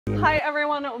Hi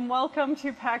everyone, and welcome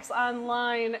to PAX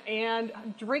Online, and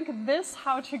drink this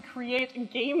how to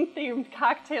create game-themed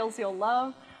cocktails you'll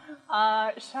love.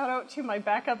 Shout out to my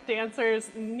backup dancers,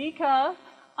 Nika,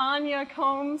 Anya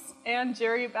Combs, and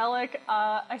Jerry Belich.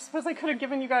 I suppose I could have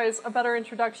given you guys a better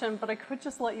introduction, but I could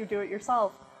just let you do it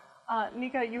yourself.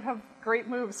 Nika, you have great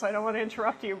moves, so I don't want to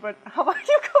interrupt you, but how about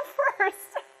you go first?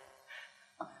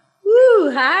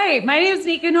 Woo, hi, my name is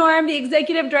Nika Nour. I'm the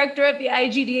Executive Director of the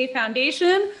IGDA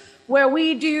Foundation, where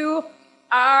we do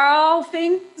all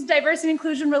things diversity and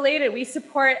inclusion related. We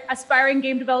support aspiring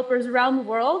game developers around the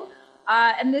world.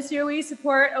 And this year we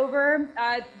support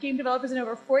game developers in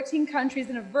over 14 countries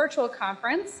in a virtual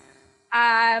conference.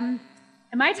 Am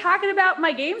I talking about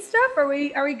my game stuff? Are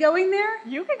we going there?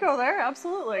 You can go there,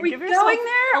 absolutely. Are we going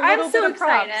there? I'm so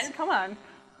excited. Come on.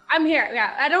 I'm here,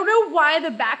 yeah. I don't know why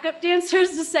the backup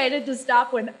dancers decided to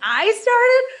stop when I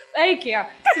started. Thank you.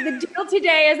 So the deal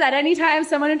today is that anytime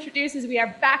someone introduces, we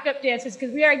are backup dancers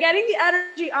because we are getting the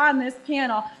energy on this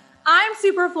panel. I'm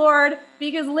super floored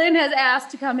because Lynn has asked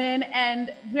to come in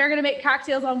and we're gonna make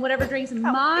cocktails on whatever drinks.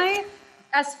 My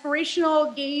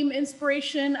aspirational game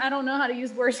inspiration, I don't know how to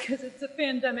use words because it's a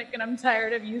pandemic and I'm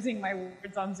tired of using my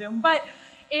words on Zoom, but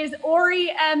is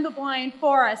Ori and the Blind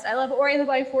Forest. I love Ori and the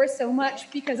Blind Forest so much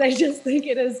because I just think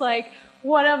it is like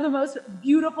one of the most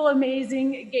beautiful,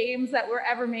 amazing games that were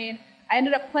ever made. I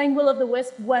ended up playing Will of the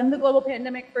Wisp when the global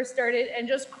pandemic first started and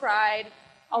just cried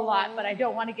a lot, but I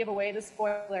don't want to give away the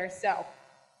spoiler, so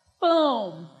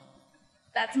boom.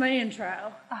 That's my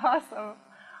intro. Awesome.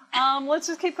 Let's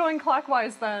just keep going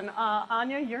clockwise then.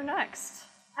 Anya, you're next.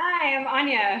 Hi, I'm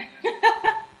Anya.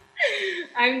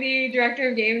 I'm the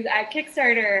director of games at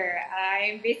Kickstarter.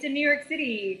 I'm based in New York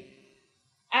City.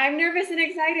 I'm nervous and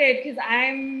excited because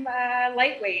I'm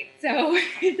lightweight, so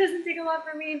it doesn't take a lot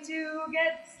for me to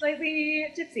get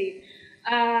slightly tipsy.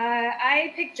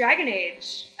 I picked Dragon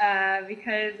Age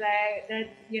because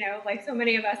like so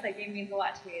many of us, that game means a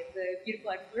lot to me. It's a beautiful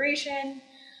exploration.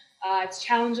 It's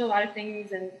challenged a lot of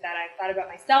things and that I've thought about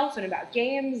myself and about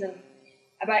games and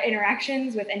about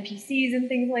interactions with NPCs and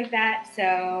things like that.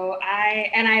 So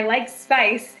I like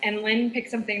spice, and Lynn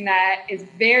picked something that is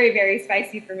very, very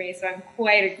spicy for me, so I'm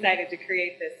quite excited to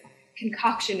create this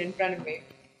concoction in front of me.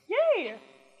 Yay!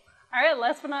 All right,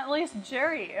 last but not least,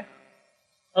 Jerry.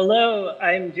 Hello,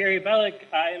 I'm Jerry Belich.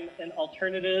 I'm an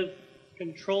alternative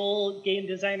control game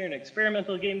designer and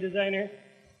experimental game designer.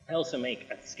 I also make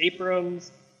escape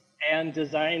rooms and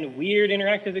design weird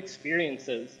interactive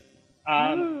experiences.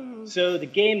 So the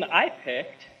game that I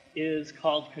picked is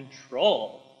called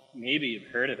Ctrl. Maybe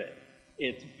you've heard of it.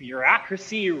 It's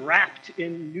bureaucracy wrapped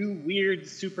in new weird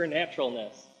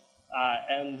supernaturalness.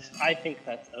 And I think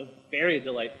that's a very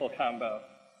delightful combo.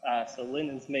 So Lynn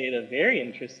has made a very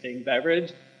interesting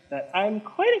beverage that I'm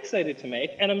quite excited to make,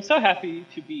 and I'm so happy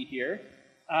to be here.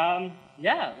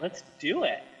 Yeah, let's do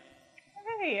it.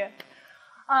 Hey.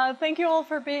 Thank you all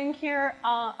for being here.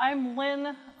 I'm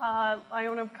Lynn. I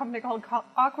own a company called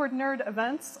AwkwardNerd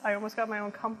Events. I almost got my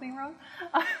own company wrong.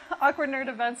 AwkwardNerd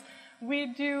Events.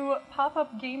 We do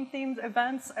pop-up game-themed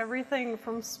events, everything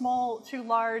from small to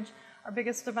large. Our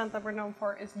biggest event that we're known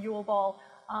for is Yule Ball.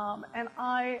 And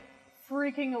I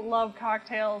freaking love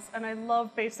cocktails, and I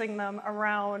love basing them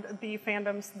around the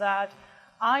fandoms that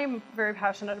I'm very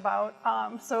passionate about.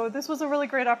 So this was a really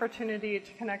great opportunity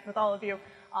to connect with all of you.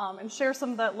 And share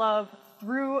some of that love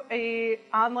through an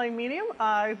online medium.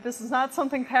 This is not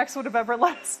something PAX would have ever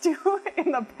let us do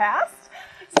in the past.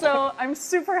 So I'm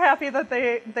super happy that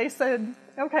they said,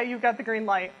 okay, you've got the green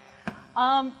light.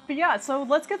 But yeah, so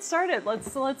let's get started.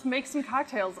 Let's make some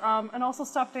cocktails. And also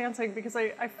stop dancing because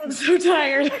I'm so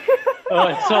tired. Oh,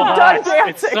 it's so hot.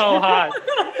 It's so hot.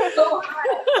 So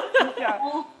hot.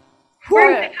 Yeah.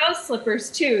 Wearing the house slippers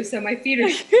too, so my feet are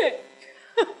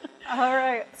All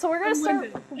right, so we're going to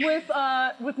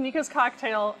start with Nika's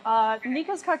cocktail.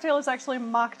 Nika's cocktail is actually a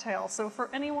mocktail, so for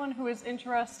anyone who is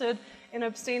interested in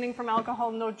abstaining from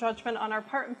alcohol, no judgment on our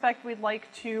part. In fact, we'd like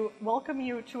to welcome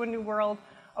you to a new world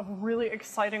of really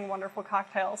exciting, wonderful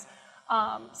cocktails.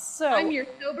 I'm your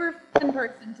sober fun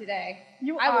person today.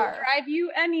 I will drive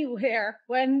you anywhere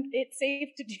when it's safe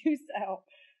to do so.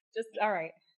 All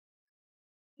right,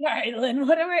 Lynn,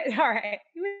 all right.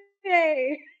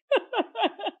 Yay.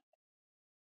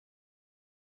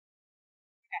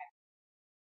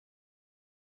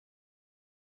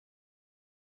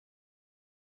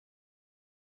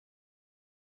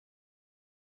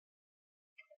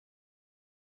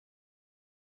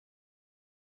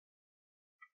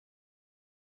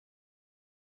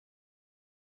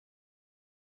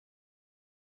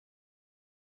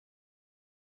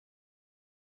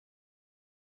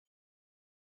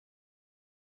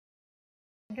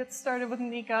 Get started with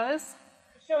Nika's.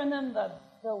 Showing them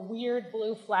the weird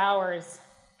blue flowers.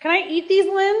 Can I eat these,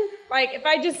 Lynn? Like, if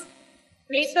I just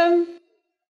ate them?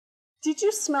 Did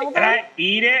you smell them? Can I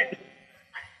eat it?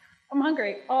 I'm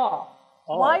hungry. Oh.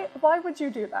 Why would you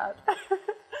do that?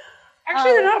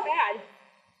 Actually, they're not bad.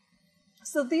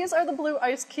 So these are the blue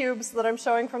ice cubes that I'm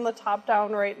showing from the top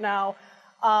down right now.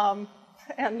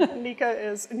 And Nika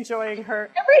is enjoying her.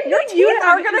 Your teeth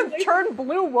are going to turn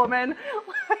blue, woman.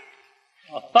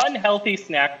 A fun, healthy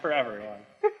snack for everyone.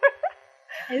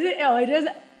 Is it? Oh, it is.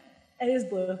 It is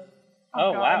blue.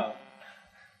 Oh, wow.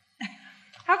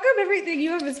 How come everything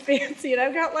you have is fancy and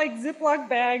I've got like Ziploc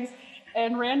bags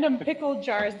and random pickle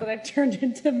jars that I've turned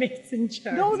into mason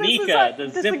jars? No, Nika, the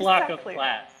Ziploc of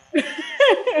class.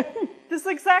 This is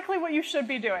exactly what you should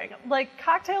be doing. Like,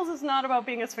 cocktails is not about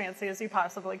being as fancy as you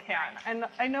possibly can. And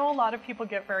I know a lot of people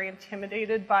get very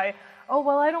intimidated by, oh,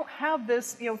 well, I don't have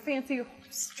this, fancy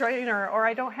strainer, or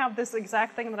I don't have this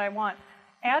exact thing that I want.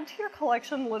 Add to your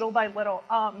collection little by little.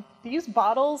 These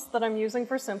bottles that I'm using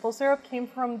for simple syrup came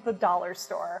from the dollar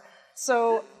store.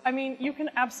 So, I mean, you can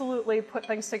absolutely put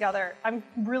things together. I'm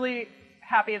really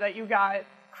happy that you got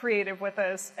creative with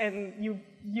this and you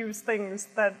use things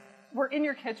that were in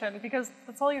your kitchen, because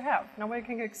that's all you have. Nobody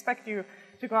can expect you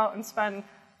to go out and spend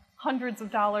hundreds of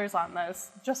dollars on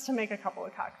this just to make a couple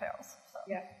of cocktails. So.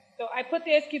 Yeah. So I put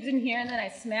the ice cubes in here and then I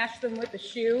smash them with a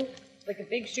shoe, like a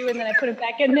big shoe, and then I put it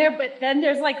back in there. But then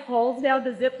there's like holes down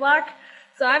the Ziploc.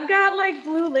 So I've got like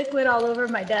blue liquid all over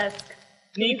my desk.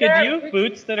 Nika, do you have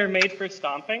boots that are made for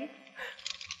stomping?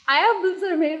 I have boots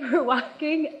that are made for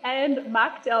walking and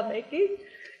mocktail making.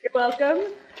 You're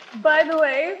welcome. By the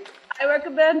way, I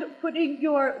recommend putting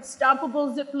your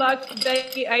stompable Ziploc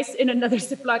baggy ice in another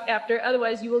Ziploc after,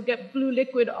 otherwise you will get blue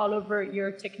liquid all over your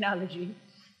technology.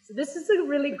 So this is a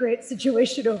really great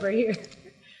situation over here.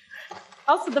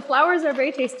 Also, the flowers are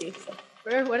very tasty, so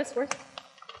for what it's worth,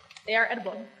 they are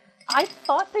edible. I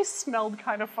thought they smelled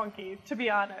kind of funky, to be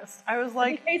honest. I was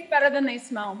like... They taste better than they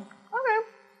smell.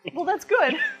 Okay, well that's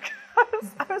good.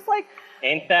 I was like...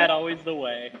 Ain't that always the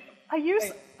way?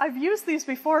 I've used these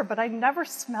before, but I never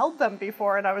smelled them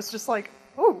before, and I was just like,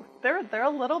 ooh, they're a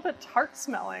little bit tart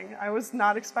smelling. I was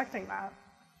not expecting that.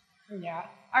 Yeah.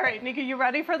 All right, Nika, you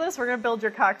ready for this? We're gonna build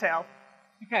your cocktail.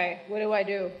 Okay, what do I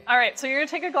do? All right, so you're gonna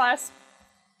take a glass,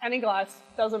 any glass,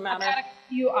 doesn't matter. I've got a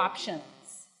few options.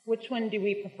 Which one do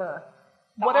we prefer?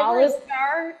 The Whatever olive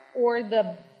jar or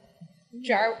the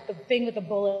jar, the thing with the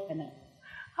bullet in it?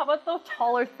 How about the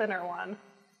taller, thinner one?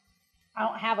 I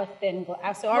don't have a thin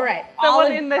glass, so all right. The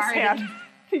one in this hand.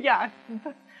 Yeah.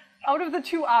 Out of the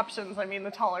two options, I mean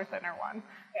the taller, thinner one.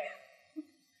 Okay.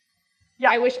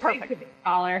 Yeah, I wish perfect. I could be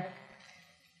taller.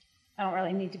 I don't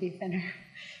really need to be thinner.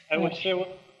 I wish I was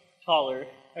taller.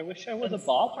 I wish I was a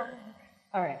baller.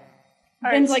 All right.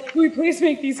 All Ben's right. like, can we please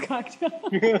make these cocktails?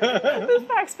 This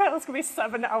Max Panelist gonna be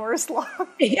 7 hours long.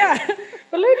 Yeah.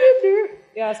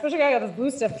 Yeah, especially I got this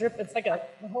blue stuff drip. It's like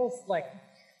the whole, like,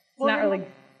 it's not really...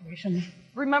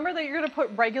 Remember that you're going to put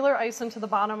regular ice into the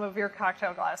bottom of your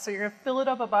cocktail glass. So you're going to fill it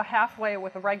up about halfway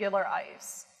with regular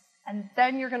ice. And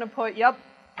then you're going to put,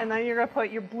 and then you're going to put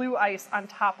your blue ice on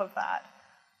top of that.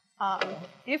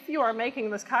 If you are making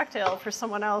this cocktail for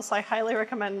someone else, I highly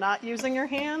recommend not using your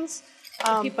hands.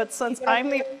 But since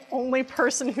I'm the only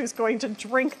person who's going to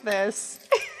drink this...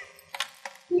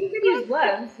 You could use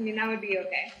gloves. I mean, that would be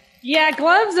okay. Yeah,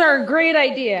 gloves are a great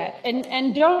idea.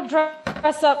 And don't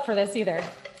dress up for this either.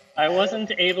 I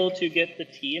wasn't able to get the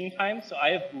tea in time, so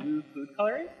I have blue food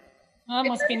coloring. Well, that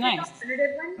must be nice.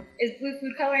 Alternative, Lynn? Is blue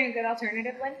food coloring a good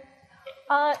alternative,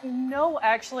 Lynn? No,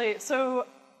 actually. So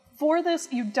for this,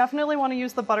 you definitely want to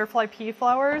use the butterfly pea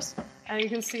flowers. And you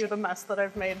can see the mess that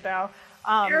I've made now.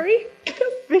 Harry?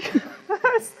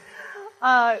 Because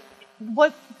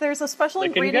there's a special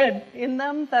ingredient in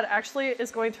them that actually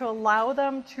is going to allow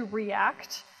them to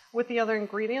react with the other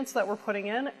ingredients that we're putting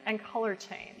in and color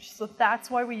change. So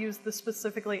that's why we use this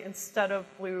specifically instead of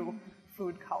blue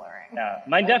food coloring. Yeah,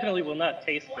 mine definitely will not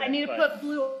taste good. I need to put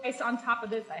blue ice on top of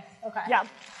this ice. Okay. Yeah.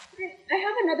 I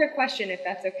have another question, if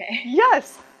that's okay.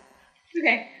 Yes.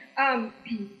 Okay.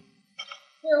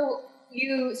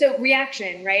 So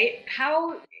reaction, right?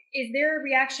 How is there a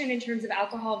reaction in terms of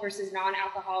alcohol versus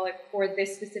non-alcoholic for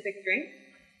this specific drink?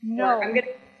 No. Or I'm gonna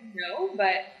no,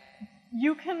 but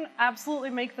you can absolutely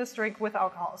make this drink with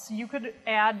alcohol. So you could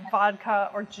add vodka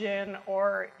or gin,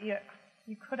 or you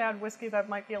could add whiskey. That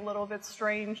might be a little bit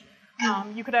strange.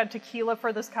 You could add tequila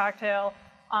for this cocktail.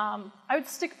 I would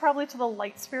stick probably to the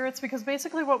light spirits, because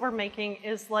basically what we're making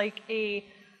is like a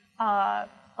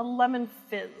lemon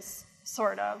fizz.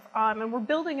 sort of. And we're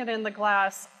building it in the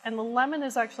glass, and the lemon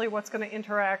is actually what's going to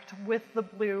interact with the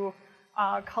blue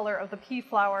color of the pea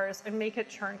flowers and make it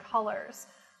churn colors.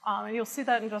 And you'll see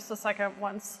that in just a second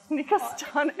once Nika's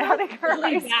done adding her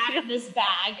ice in this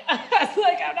bag.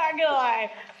 Like, I'm not gonna lie.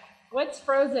 What's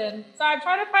frozen? So I'm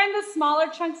trying to find the smaller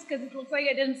chunks because it looks like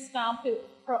I didn't stomp it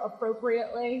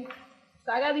appropriately.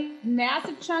 So I got these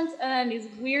massive chunks and then these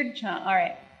weird chunks. All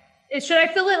right. Should I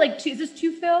fill it like two? Is this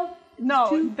two fill?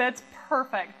 No, that's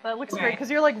perfect. That looks great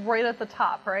because you're like right at the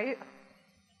top, right?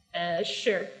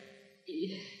 Sure.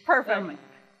 Perfect. Oh my.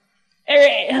 All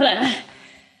right, hold on.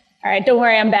 All right, don't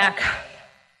worry, I'm back.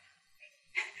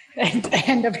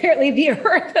 And apparently the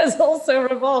earth has also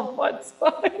revolved once.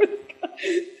 All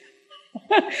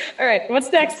right,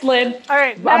 what's next, Lynn? All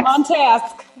right, I'm on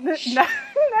task. Next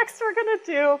we're gonna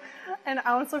do an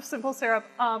ounce of simple syrup.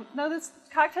 Now this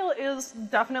cocktail is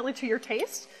definitely to your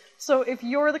taste. So if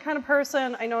you're the kind of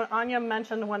person, I know Anya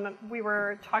mentioned when we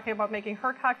were talking about making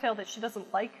her cocktail that she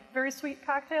doesn't like very sweet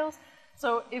cocktails.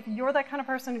 So if you're that kind of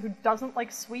person who doesn't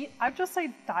like sweet, I'd just say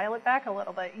dial it back a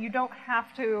little bit. You don't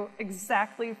have to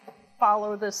exactly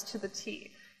follow this to the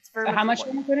T. It's very So how much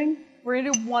are we putting? We're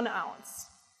gonna do 1 ounce.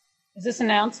 Is this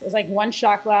an ounce? It's like one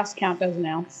shot glass count as an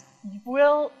ounce.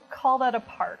 We'll call that a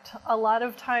part. A lot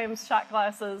of times shot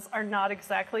glasses are not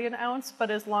exactly an ounce,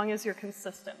 but as long as you're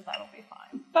consistent, that'll be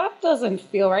fine. That doesn't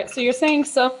feel right. So you're saying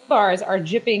some bars are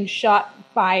jipping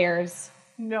shot buyers.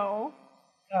 No.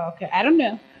 Oh, okay. I don't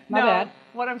know. My bad.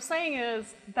 What I'm saying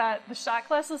is that the shot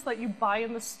glasses that you buy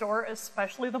in the store,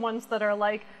 especially the ones that are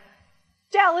like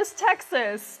Dallas,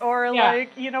 Texas, or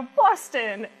like, you know,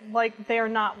 Boston, like they're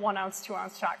not 1 ounce, 2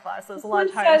 ounce shot glasses. A lot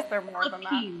of times they're more than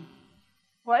that.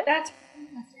 What? That's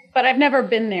But I've never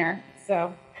been there.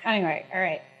 So anyway, all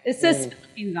right. It says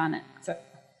Philippines on it. So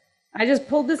I just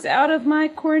pulled this out of my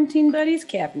quarantine buddy's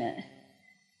cabinet.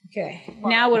 Okay.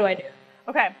 Now what do I do?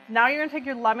 Okay, now you're gonna take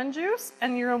your lemon juice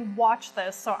and you're gonna watch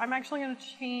this. So I'm actually gonna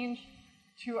change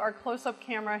to our close-up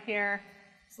camera here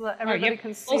so that everybody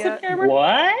can see it. Camera?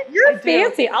 What? You're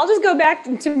fancy. I'll just go back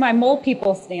to my mole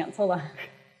people stance. Hold on.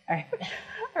 All right.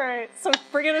 All right, so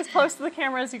bring it as close to the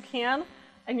camera as you can,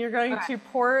 and you're going to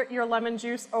pour your lemon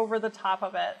juice over the top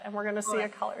of it, and we're gonna see a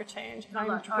color change. And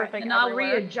I'm dripping And I'll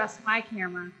everywhere. readjust my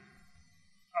camera.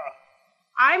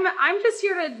 I'm just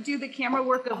here to do the camera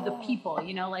work of the people,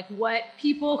 you know, like what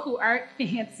people who aren't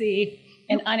fancy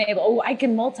and unable. Oh, I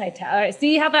can multitask. All right,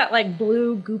 see how that like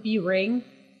blue goopy ring?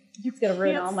 You gonna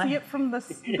ruin all can't my. see it from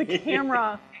the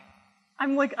camera.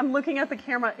 I'm looking at the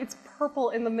camera. It's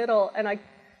purple in the middle, and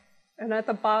at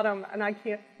the bottom, and I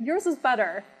can't. Yours is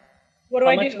better. What do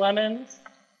How I much do? lemons?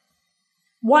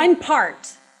 1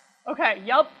 part. Okay.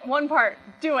 Yup. 1 part.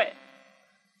 Do it.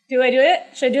 Do I do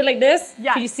it? Should I do it like this?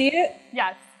 Yes. Can you see it?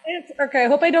 Yes. Okay, I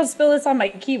hope I don't spill this on my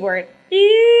keyboard.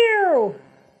 Ew!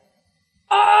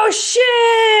 Oh,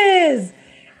 shiz!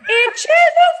 It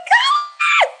chizzles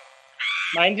color!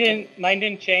 Mine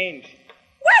didn't change.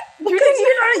 What? Because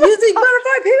you're not using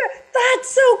butterfly paper? That's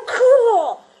so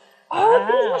cool!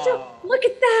 Oh, look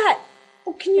at that!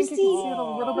 Oh, can you see? You can see it a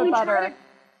little bit better.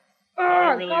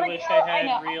 I really wish I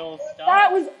had real stuff.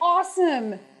 That was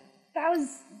awesome. That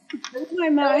was blew my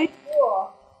mind.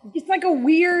 Cool. It's like a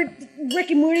weird Rick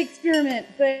and Morty experiment,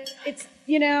 but it's,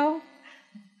 you know,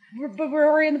 we're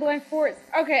already in the blind forest.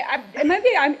 Okay, am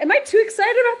I too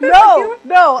excited about this?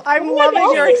 No, I'm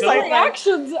loving your excitement.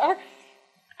 Reactions are,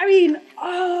 I mean,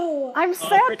 oh. I'm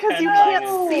sad because you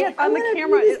can't see it on the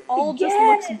camera. It all just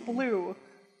looks blue.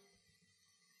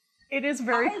 It is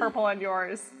very purple on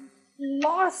yours.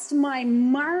 Lost my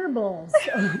marbles.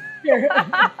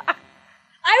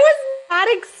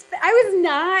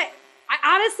 I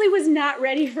honestly was not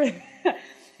ready for that.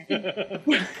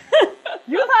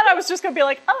 You thought I was just gonna be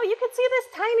like, oh, you can see this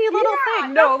tiny little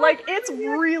thing. No, like it's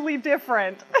really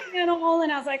different. And I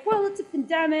was like, well, it's a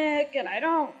pandemic, and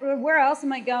where else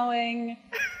am I going?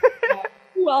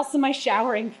 Who else am I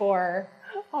showering for?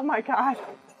 Oh my God.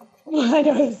 I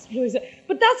know, it's really sad.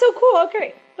 But that's so cool.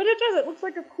 Okay, but it does. It looks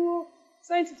like a cool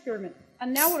science experiment.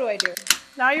 And now what do I do?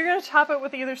 Now you're gonna top it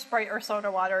with either Sprite or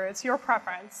soda water. It's your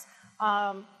preference.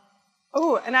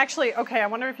 Oh, and actually, okay, I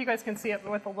wonder if you guys can see it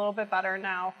with a little bit better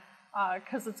now,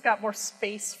 because it's got more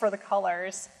space for the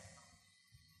colors.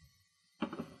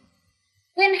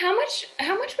 Lynn, how much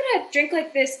would a drink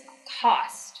like this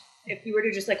cost if you were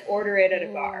to just like order it at a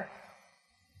bar?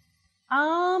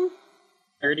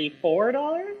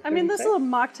 $34? I mean, this is a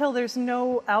mocktail. There's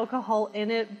no alcohol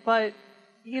in it, but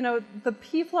you know, the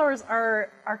pea flowers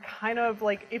are kind of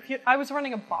like, I was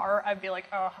running a bar, I'd be like,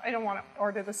 oh, I don't want to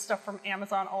order this stuff from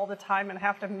Amazon all the time and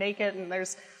have to make it, and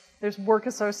there's work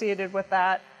associated with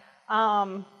that.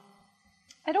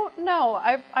 I don't know.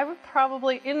 I would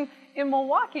probably, in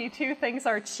Milwaukee too, things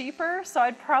are cheaper, so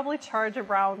I'd probably charge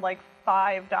around like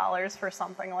 $5 for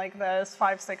something like this,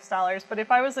 $5, $6. But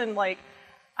if I was in like,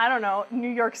 I don't know, New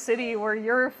York City where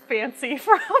you're fancy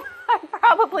from, I'd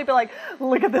probably be like,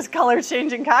 look at this color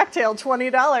changing cocktail,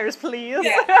 $20, please.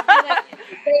 Yeah.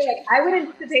 I would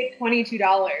anticipate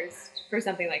 $22 for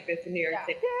something like this in New York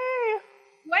City. Yay!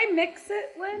 Do I mix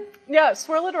it, Lynn? Yeah,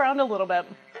 swirl it around a little bit.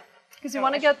 Because you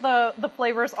want to get the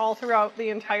flavors all throughout the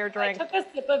entire drink. I took a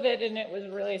sip of it and it was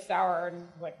really sour and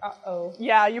like, uh-oh.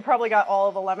 Yeah, you probably got all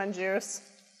of the lemon juice.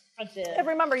 I did. And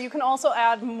remember, you can also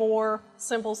add more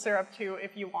simple syrup too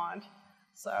if you want.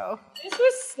 So This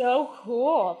was so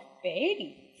cool.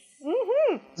 Thanks.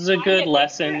 Mm-hmm. This is a good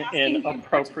lesson in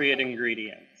appropriate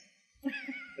ingredients.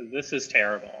 'Cause this is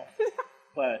terrible.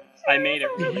 But I made it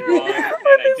really wrong and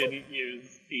I didn't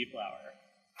use pea flour.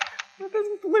 With this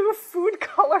blue food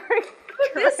coloring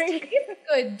This drink. tastes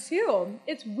good too.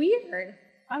 It's weird.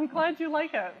 I'm glad you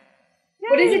like it.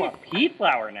 What is I it? want pea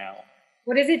flour now.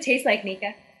 What does it taste like,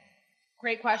 Nika?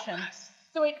 Great question.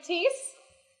 So it tastes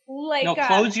like No,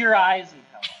 close your eyes and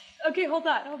tell us. Okay, hold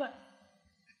on.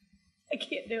 I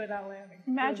can't do it without laughing.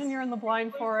 Imagine you're in the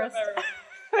blind forest.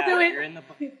 Yeah, So you're in the...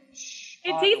 Shh,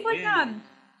 It tastes like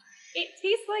it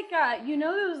tastes like you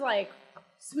know those like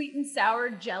sweet and sour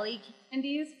jelly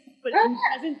candies, but it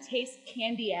doesn't taste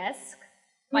candy-esque.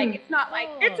 Like it's not like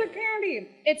it's a candy.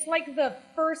 It's like the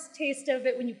first taste of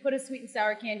it when you put a sweet and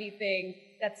sour candy thing.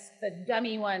 That's the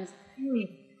dummy ones in your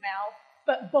mouth.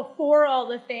 But before all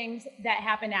the things that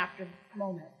happen after the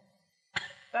moment.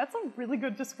 That's a really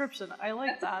good description. I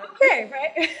like that. Okay,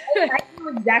 right? I know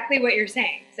exactly what you're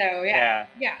saying. So yeah.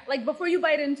 Yeah, like before you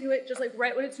bite into it, just like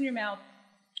right when it's in your mouth.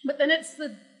 But then it's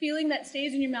the feeling that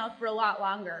stays in your mouth for a lot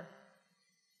longer.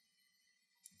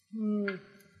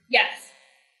 Yes.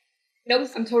 Nope.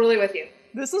 I'm totally with you.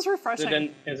 This is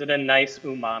refreshing. Is it a nice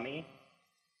umami?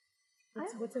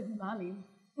 What's a umami?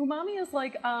 Umami is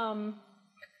like,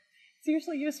 it's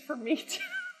usually used for meat,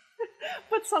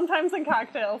 but sometimes in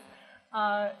cocktails.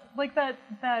 Like that,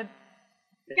 how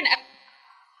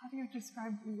do you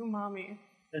describe umami?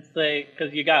 It's like,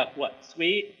 because you got what?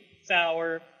 Sweet,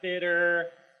 sour, bitter,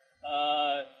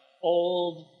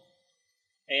 old,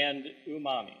 and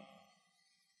umami.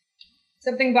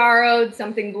 Something borrowed,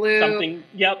 something blue. Something,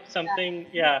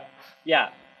 yeah.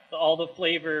 All the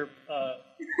flavor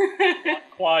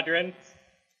quadrants.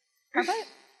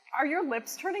 Are your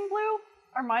lips turning blue?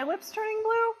 Are my lips turning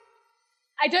blue?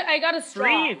 I got a straw.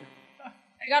 Breathe.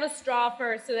 I got a straw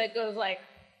first, so that goes like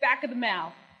back of the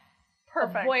mouth.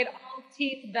 Perfect. Avoid all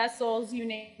teeth, vessels, you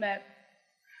name it.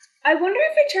 I wonder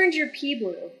if it turns your pee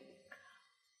blue.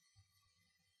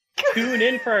 Tune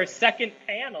in for our second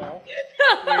panel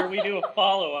where we do a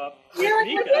follow-up with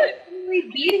Nika.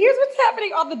 Here's what's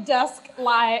happening on the desk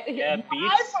live. Yeah,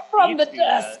 Live from the beats do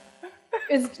desk.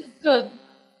 Is just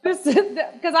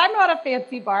because I'm not a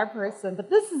fancy bar person, but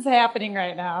this is happening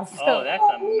right now. So, Oh, that's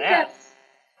a mess.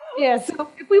 Yeah, so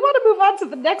if we want to move on to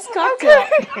the next cocktail,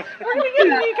 We're gonna give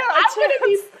Nika a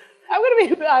chance. I'm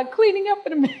gonna be cleaning up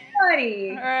in a minute.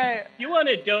 Buddy. All right. You want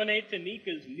to donate to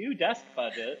Nika's new desk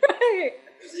budget.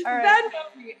 All right.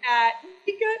 Venmo me at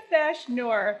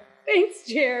Nika-Nour. Thanks,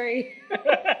 Jerry.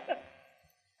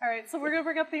 All right. So we're gonna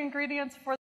bring up the ingredients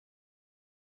for.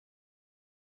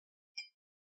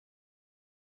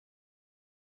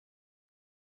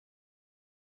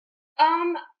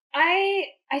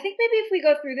 I think maybe if we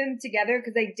go through them together,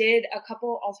 because I did a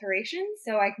couple alterations,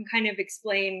 so I can kind of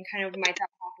explain kind of my thought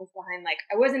process behind, like,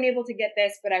 I wasn't able to get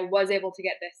this, but I was able to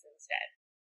get this instead.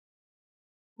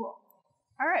 Cool.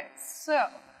 All right. So,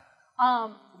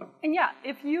 and yeah,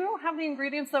 if you don't have the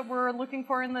ingredients that we're looking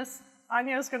for in this,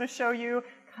 Anya is going to show you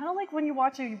kind of like when you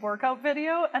watch a workout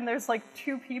video and there's like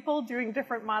two people doing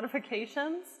different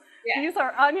modifications. Yeah. These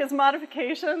are Anya's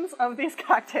modifications of these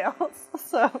cocktails.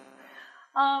 So.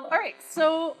 All right,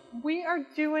 so we are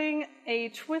doing a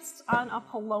twist on a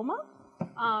paloma.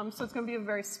 So it's going to be a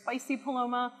very spicy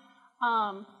paloma.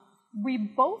 We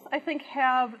both, I think,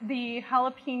 have the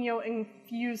jalapeno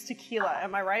infused tequila.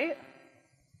 Am I right?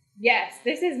 Yes,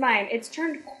 this is mine. It's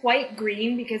turned quite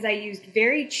green because I used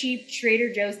very cheap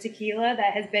Trader Joe's tequila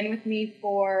that has been with me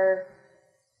for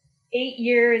 8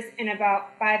 years in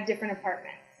about 5 different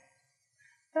apartments.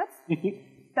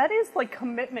 That is like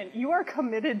commitment. You are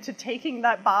committed to taking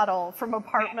that bottle from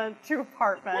apartment to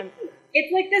apartment.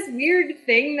 It's like this weird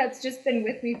thing that's just been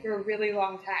with me for a really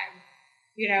long time,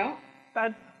 you know?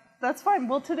 That's fine.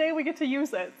 Well, today we get to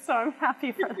use it, so I'm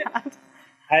happy for that.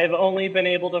 I've only been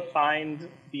able to find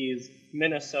these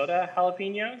Minnesota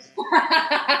jalapenos.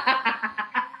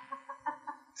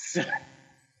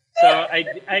 So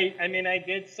I mean, I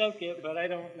did soak it, but I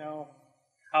don't know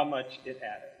how much it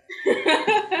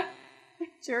added.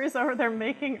 Jerry's over there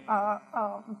making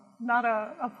not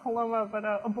a Paloma, but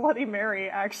a Bloody Mary,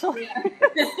 actually.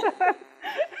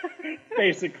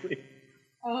 Basically.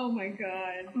 Oh my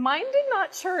god. Mine did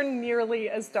not turn nearly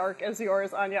as dark as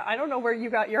yours, Anya. I don't know where you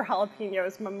got your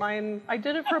jalapenos, but mine, I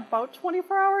did it for about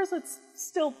 24 hours. It's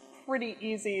still pretty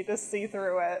easy to see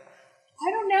through it.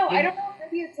 I don't know.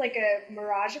 Maybe it's like a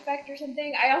mirage effect or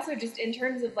something. I also just, in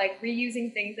terms of like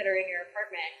reusing things that are in your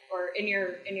apartment or in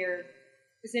your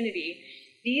vicinity,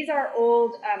 these are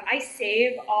old. I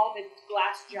save all the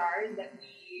glass jars that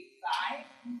we buy,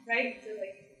 right? So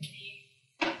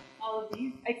like all of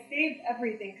these, I save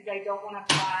everything because I don't want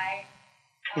to buy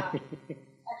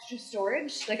extra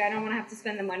storage. Like I don't want to have to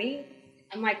spend the money.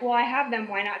 I'm like, well, I have them.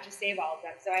 Why not just save all of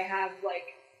them? So I have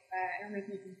like, I don't know if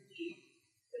you can see.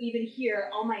 Even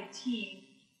here, all my tea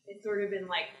is sort of in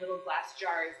like little glass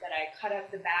jars that I cut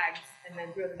up the bags and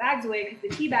then throw the bags away because the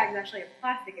tea bags actually have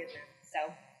plastic in them.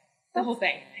 So the whole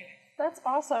thing. That's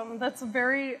awesome. That's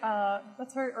very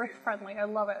earth friendly. I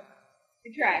love it.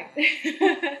 I tried.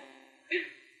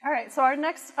 All right. So our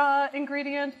next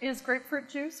ingredient is grapefruit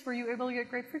juice. Were you able to get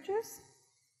grapefruit juice?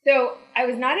 So I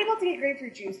was not able to get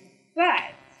grapefruit juice,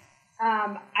 but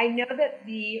I know that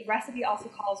the recipe also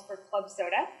calls for club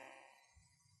soda.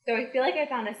 So I feel like I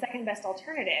found a second best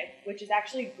alternative, which is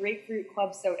actually grapefruit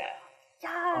club soda.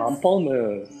 Yes.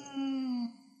 Pamplemousse.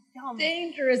 Yum.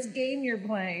 Dangerous game you're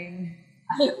playing.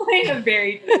 I'm playing a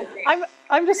very dangerous game.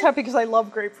 I'm just happy because I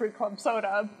love grapefruit club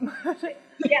soda.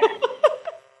 Yeah.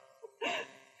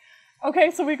 Okay,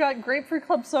 so we got grapefruit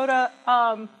club soda.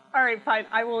 All right, fine.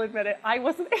 I will admit it. I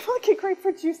wasn't able to get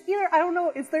grapefruit juice either. I don't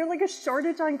know. Is there like a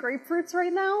shortage on grapefruits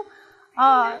right now?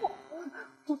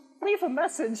 Leave a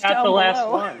message down below. That's the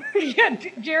last one. Yeah,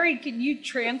 Jerry, can you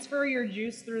transfer your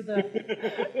juice through the...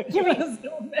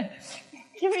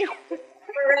 Give me...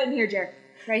 We're right in here, Jerry.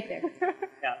 Right there.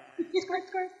 Yeah.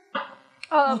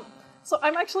 So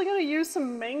I'm actually going to use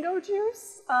some mango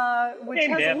juice, which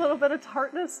has a little bit of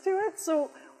tartness to it. So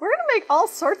we're going to make all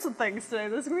sorts of things today.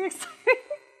 This is going to be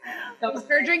exciting. Is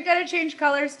her drink going to change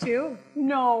colors too?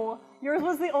 No. Yours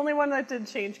was the only one that did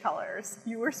change colors.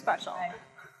 You were special.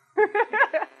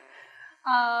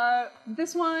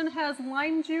 This one has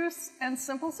lime juice and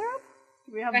simple syrup.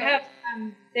 Do we have that? I have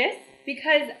this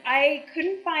because I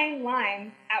couldn't find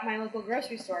lime at my local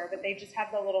grocery store, but they just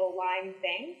have the little lime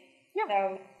thing. Yeah.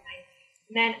 So,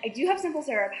 and then I do have simple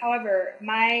syrup. However,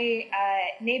 my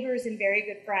neighbors and very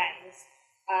good friends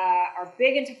are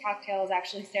big into cocktails.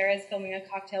 Actually, Sarah's filming a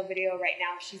cocktail video right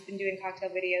now. She's been doing cocktail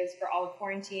videos for all of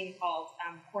quarantine called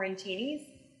Quarantinis.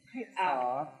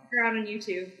 They're out on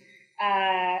YouTube.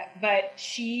 But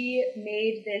she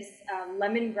made this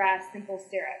lemongrass simple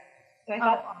syrup. So I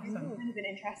thought this was kind of an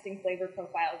interesting flavor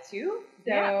profile too.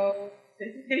 So this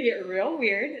is going to get real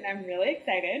weird, and I'm really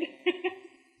excited.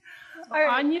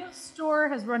 Anya's store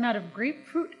has run out of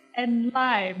grapefruit and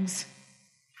limes.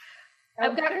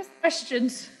 I've got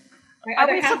questions. Are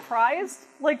we surprised?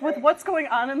 Like, with what's going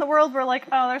on in the world, we're like,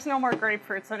 oh, there's no more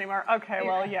grapefruits anymore. Okay,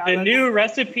 well, yeah. The new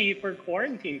recipe for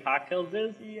quarantine cocktails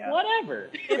is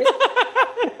whatever.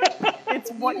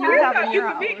 It's what you have in your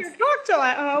house. You can make your cocktail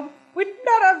at home with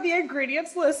none of the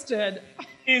ingredients listed.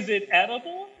 Is it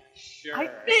edible?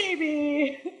 Sure.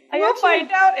 Maybe. We'll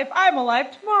find out if I'm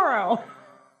alive tomorrow.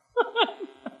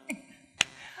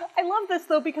 I love this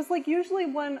though because like usually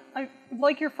when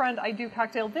like your friend, I do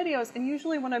cocktail videos, and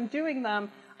usually when I'm doing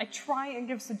them, I try and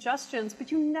give suggestions,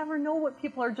 but you never know what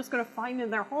people are just going to find in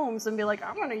their homes and be like,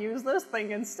 I'm going to use this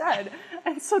thing instead.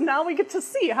 And so now we get to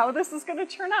see how this is going to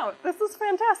turn out. This is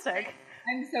fantastic.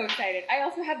 I'm so excited. I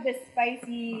also have this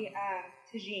spicy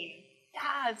tagine.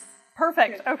 Yes.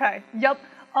 Perfect. Okay. Yep.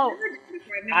 Oh.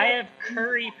 I have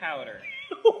curry powder.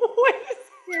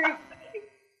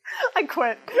 I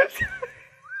quit.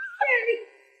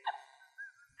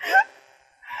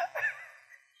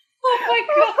 Oh my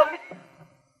god.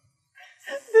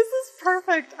 This is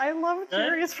perfect. I love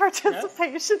Jerry's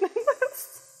participation in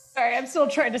this. Sorry, I'm still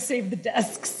trying to save the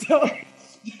desk, so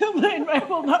I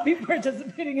will not be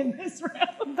participating in this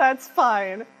round. That's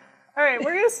fine. All right,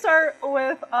 we're going to start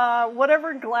with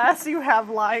whatever glass you have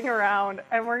lying around,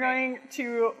 and we're going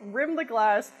to rim the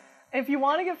glass. If you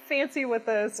want to get fancy with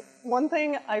this, one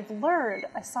thing I've learned,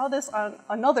 I saw this on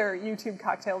another YouTube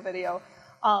cocktail video,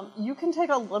 you can take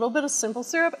a little bit of simple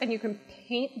syrup and you can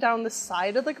paint down the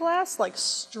side of the glass, like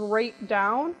straight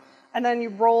down, and then you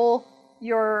roll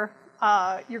your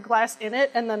glass in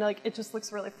it, and then like it just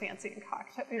looks really fancy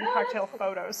in cocktail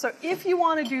photos. So if you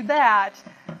want to do that,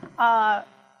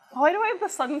 Why do I have the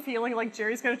sudden feeling like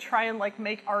Jerry's gonna try and like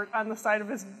make art on the side of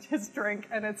his drink,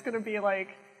 and it's gonna be like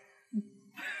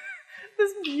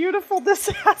this beautiful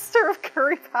disaster of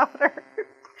curry powder.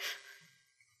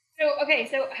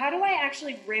 So how do I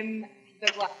actually rim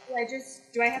the glass?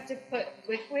 Do I have to put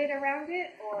liquid around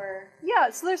it, or? Yeah,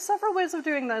 so there's several ways of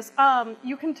doing this.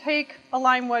 You can take a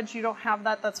lime wedge, you don't have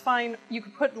that, that's fine. You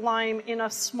could put lime in a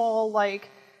small like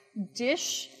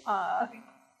dish,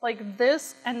 like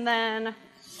this, and then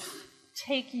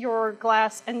take your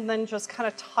glass and then just kind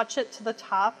of touch it to the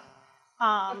top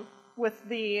with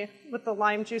the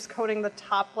lime juice coating the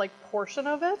top like portion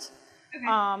of it.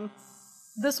 Okay.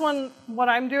 This one, what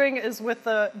I'm doing is with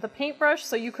the paintbrush,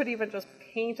 so you could even just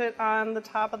paint it on the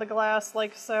top of the glass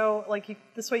like so. Like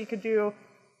this way you could do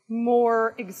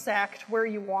more exact where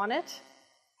you want it.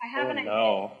 I have an idea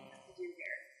what to do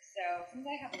here. So since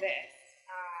I have this,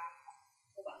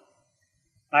 hold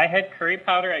on. I had curry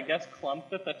powder, I guess,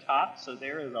 clumped at the top, so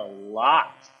there is a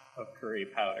lot of curry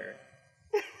powder.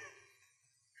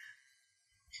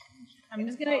 I'm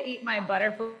just gonna eat my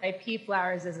butterfly pea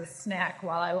flowers as a snack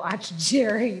while I watch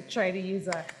Jerry try to use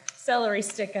a celery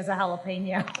stick as a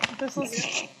jalapeno. This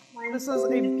is a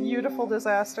beautiful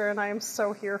disaster, and I am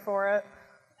so here for it.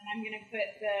 And I'm gonna put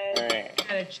the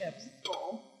kind of chips.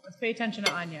 Bowl. Let's pay attention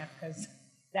to Anya, because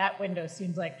that window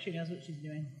seems like she knows what she's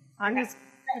doing. Anya's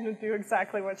gonna do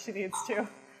exactly what she needs to. Okay,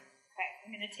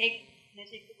 I'm gonna take the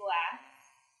glass.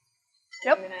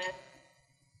 Yep. I'm gonna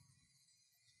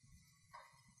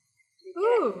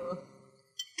Ooh.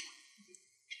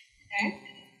 Okay.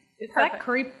 Is that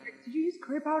curry? Did you use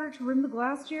curry powder to rim the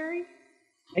glass, Jerry?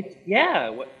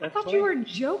 Yeah. I thought you were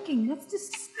joking. That's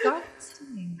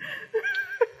disgusting.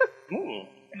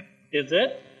 Is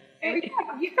it? Yeah.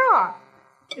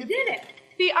 I did it.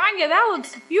 See, Anya, that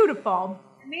looks beautiful.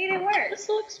 I made it work. This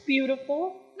looks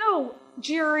beautiful. No,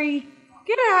 Jerry,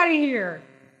 get out of here.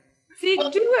 See,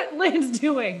 do what Lynn's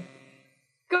doing.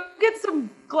 Go get some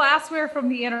glassware from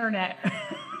the internet.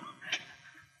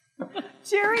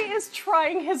 Jerry is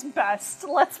trying his best.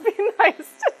 Let's be nice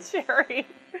to Jerry.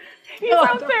 He's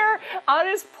out there on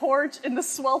his porch in the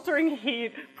sweltering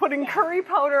heat, putting curry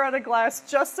powder on a glass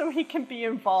just so he can be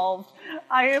involved.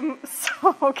 I am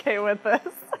so okay with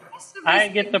this. I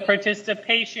get the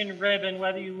participation ribbon,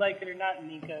 whether you like it or not,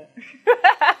 Nika.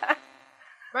 The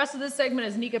rest of this segment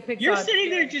is Nika picks You're on sitting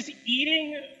Jerry. there just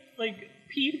eating, like,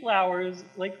 pea flowers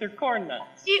like they're corn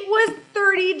nuts. It was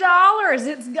 $30.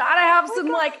 It's gotta have some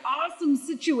like awesome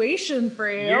situation for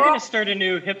you. You're gonna start a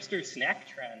new hipster snack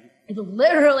trend.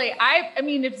 Literally, I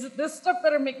mean, it's this stuff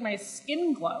better make my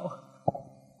skin glow.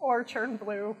 Or turn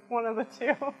blue, one of the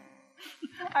two.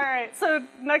 All right, so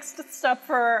next step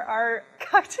for our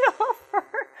cocktail for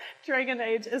Dragon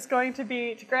Age is going to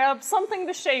be to grab something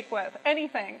to shake with,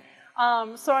 anything.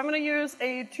 So I'm going to use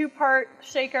a 2-part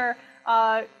shaker.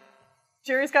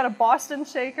 Jerry's got a Boston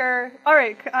shaker. All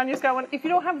right, Anya's got one. If you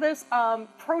don't have this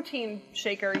protein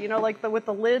shaker, you know, like with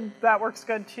the lid, that works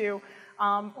good too.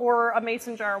 Or a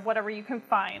mason jar, whatever you can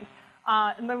find.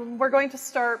 And then we're going to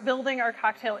start building our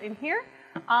cocktail in here.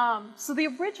 So the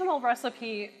original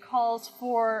recipe calls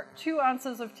for 2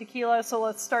 ounces of tequila, so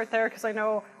let's start there because I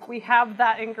know we have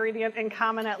that ingredient in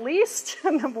common at least,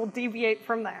 and then we'll deviate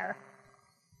from there.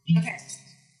 Okay.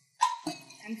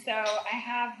 And so I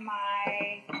have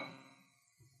my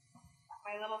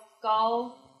little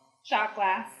skull shot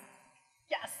glass.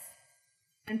 Yes.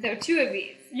 And so 2 of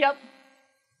these. Yep.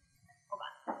 Hold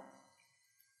on.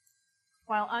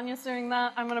 While Anya's doing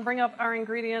that, I'm going to bring up our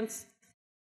ingredients.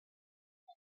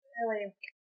 Really?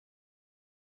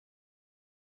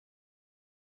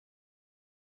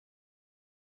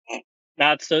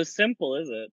 Not so simple, is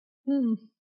it?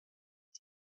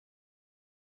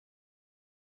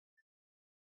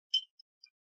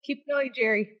 Keep going,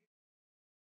 Jerry.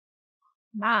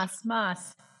 Mas. A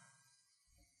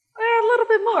little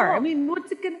bit more. I mean,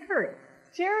 what's it gonna hurt?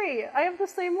 Jerry, I have the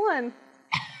same one.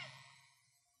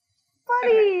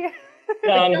 Buddy!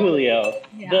 Don Julio,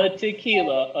 Yeah. the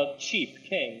tequila of cheap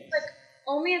kings. Like,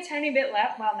 only a tiny bit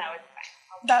left. Well, no, it's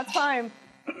fine. That's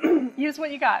fine. Use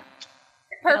what you got.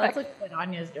 Perfect. Perfect. Let's look what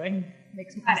Anya's doing.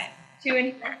 Makes Got sense. it. 2 in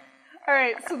here. All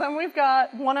right, so then we've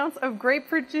got 1 ounce of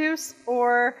grapefruit juice,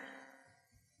 or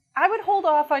I would hold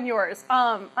off on yours,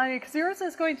 because yours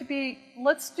is going to be,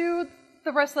 let's do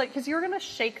the rest of it, because you're going to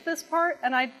shake this part,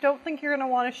 and I don't think you're going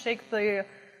to want to shake the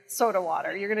soda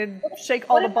water. You're going to shake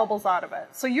all the bubbles out of it.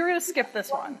 So you're going to skip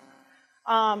this one.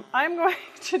 I'm going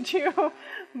to do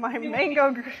my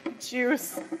mango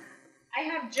juice. I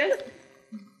have just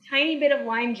a tiny bit of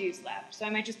lime juice left, so I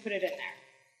might just put it in there.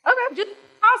 Okay, just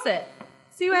toss it.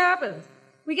 See what happens.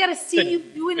 We gotta see you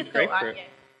doing it though, grapefruit. Anya.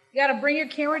 You gotta bring your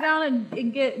camera down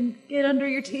and get under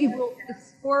your table like a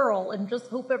squirrel and just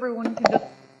hope everyone can just...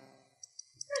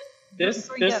 This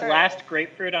last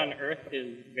grapefruit on Earth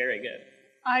is very good.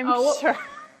 I'm sure.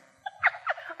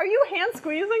 Are you hand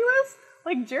squeezing this?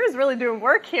 Like, Jerry's really doing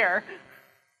work here.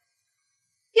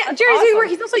 Yeah, That's Jerry's doing awesome. work.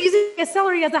 He's also using a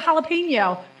celery as a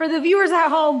jalapeno. For the viewers at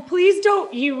home, please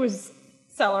don't use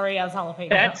celery as jalapeno.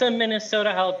 That's a Minnesota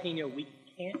jalapeno. We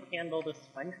can't handle the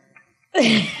spice.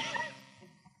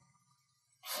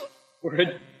 All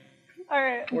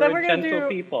right, then We're we're gonna gentle do.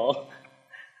 people.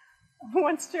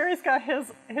 Once Jerry's got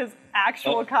his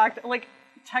actual cocktail, like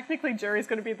technically Jerry's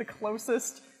gonna be the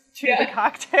closest to the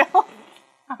cocktail.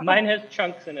 Mine has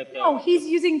chunks in it, though. No, he's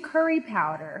using curry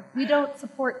powder. We don't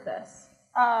support this.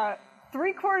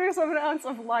 3/4 of an ounce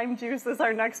of lime juice is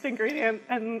our next ingredient,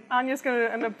 and Anya's gonna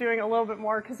end up doing a little bit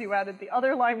more because you added the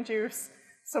other lime juice.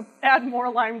 So add more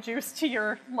lime juice to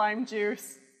your lime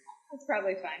juice. That's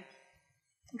probably fine.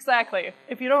 Exactly.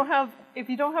 If you don't have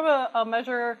a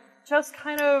measure, just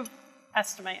kind of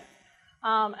estimate.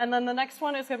 And then the next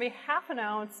one is going to be 1/2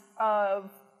 ounce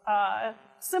of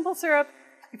simple syrup.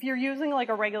 If you're using like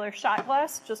a regular shot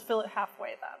glass, just fill it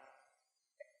halfway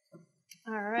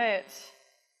then. All right.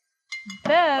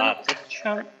 Then Lots of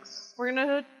chunks. we're going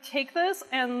to take this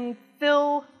and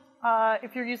fill,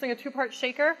 if you're using a 2-part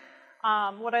shaker,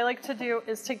 what I like to do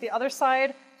is take the other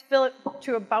side, fill it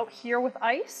to about here with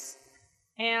ice,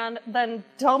 and then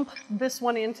dump this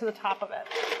one into the top of it.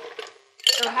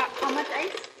 So how much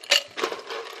ice?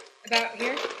 About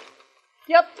here?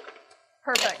 Yep.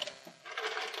 Perfect.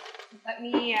 Let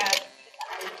me,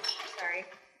 sorry.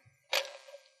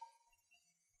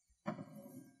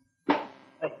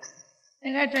 Thanks. I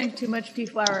think I drank too much pea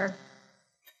flour. Are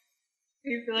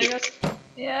you feeling this?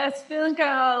 Yeah, it's feeling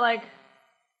kind of like...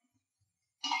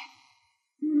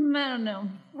 I don't know.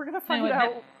 We're going to find Anyway,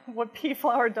 out what pea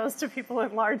flour does to people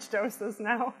in large doses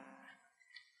now. All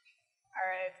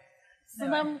right. So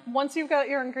then once you've got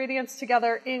your ingredients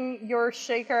together in your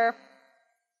shaker,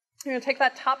 you're going to take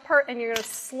that top part and you're going to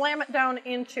slam it down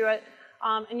into it.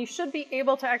 And you should be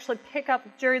able to actually pick up,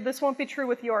 Jerry, this won't be true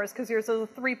with yours because yours is a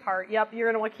 3-part. Yep, you're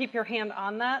going to want to keep your hand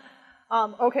on that.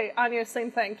 Okay, Anya,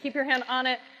 same thing. Keep your hand on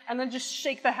it and then just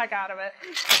shake the heck out of it.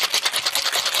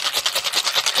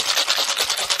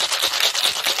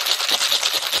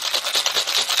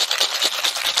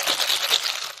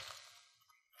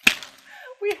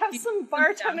 We have some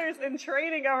bartenders in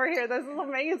training over here. This is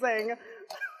amazing.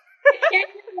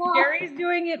 Jerry's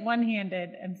doing it one-handed,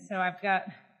 and so I've got...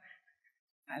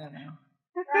 I don't know.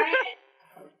 Brian,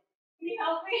 can you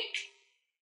help me?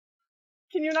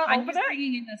 Can you not I'm open just it?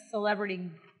 bringing in a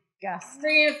celebrity guest.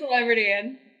 Bringing a celebrity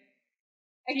in.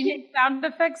 Do you need sound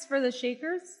effects for the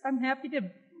shakers? I'm happy to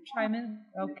chime in.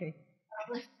 Okay.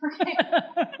 Okay.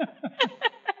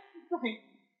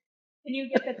 Can you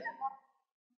get the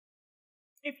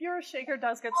If your shaker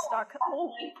does get stuck,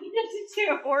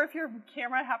 too? or if your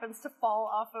camera happens to fall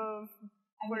off of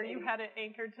where you had it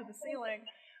anchored to the ceiling,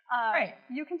 Right.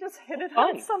 you can just hit it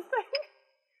Fun. on something.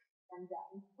 I'm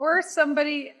done. Or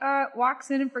somebody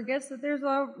walks in and forgets that there's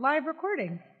a live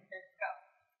recording.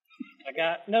 I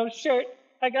got no shirt.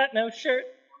 I got no shirt.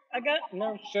 I got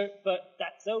no shirt, but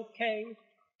that's okay.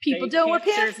 People They don't wear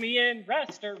can't pants. serve me in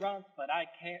restaurants, but I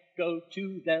can't go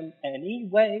to them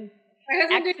anyway. My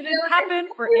husband did Accident happened.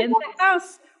 We're in the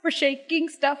house. We're shaking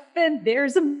stuff, and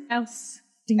there's a mouse.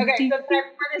 Ding, Okay, ding, so ding. can I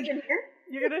pour this in here?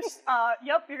 You're gonna,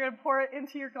 you're gonna pour it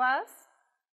into your glass,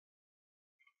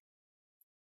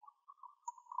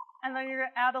 and then you're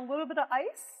gonna add a little bit of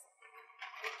ice.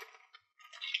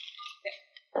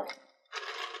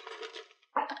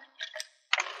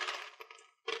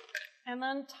 And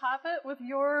then top it with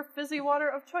your fizzy water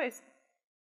of choice.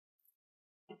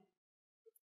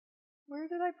 Where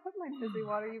did I put my fizzy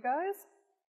water, you guys?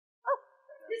 Oh,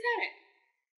 Is that it?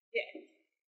 Yeah.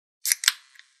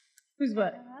 Who's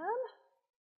what? and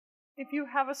if you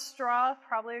have a straw,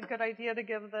 probably a good idea to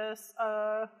give this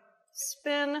a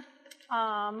spin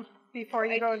before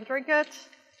you go and drink it.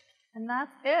 And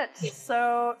that's it.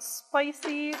 So,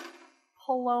 spicy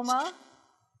Paloma,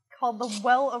 called the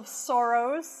Well of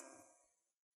Sorrows.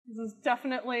 This is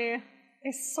definitely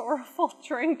a sorrowful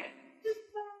drink.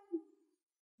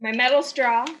 My metal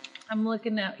straw. I'm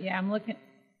looking at, yeah, I'm looking.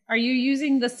 Are you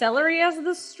using the celery as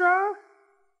the straw?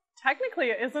 Technically,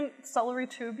 it isn't celery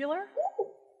tubular.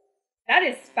 That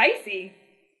is spicy.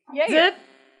 Yay! Is it?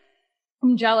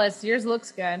 I'm jealous. Yours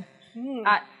looks good. Mm.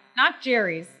 Not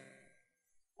Jerry's.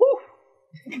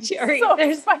 Jerry, So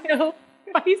there's no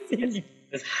spicy.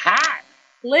 It's hot.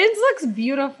 Lynn's looks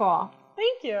beautiful.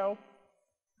 Thank you.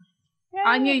 Yay.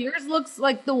 Anya, yours looks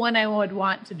like the one I would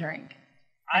want to drink.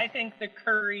 I think the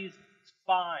curry's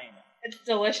fine. It's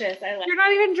delicious. I like.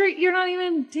 You're not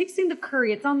even tasting the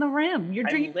curry. It's on the rim. You're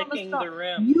drinking licking from the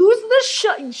rim. Use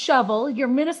the shovel, your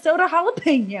Minnesota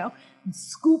jalapeno, and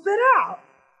scoop it out.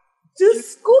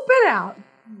 Just scoop it out.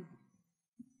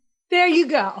 There you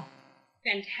go.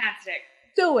 Fantastic.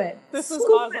 Do it. This is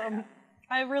Scoop awesome.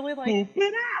 I really like. Scoop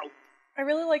it out. I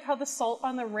really like how the salt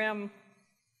on the rim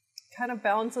kind of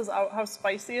balances out how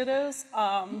spicy it is,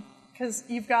 because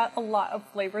you've got a lot of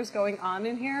flavors going on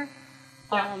in here.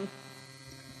 Yeah.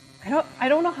 I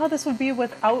don't know how this would be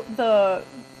without the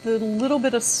little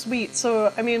bit of sweet.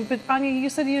 So I mean, but Anya, you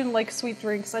said you didn't like sweet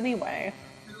drinks anyway.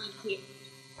 Really sweet.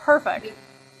 Perfect.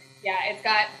 Yeah, it's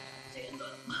got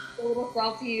a little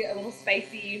salty, a little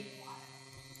spicy.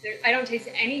 I don't taste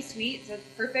any sweet, so it's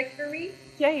perfect for me.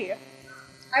 Yay.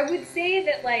 I would say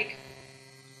that, like,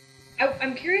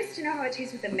 I'm curious to know how it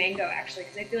tastes with the mango, actually,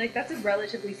 because I feel like that's a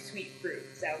relatively sweet fruit,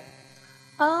 so.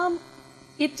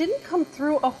 It didn't come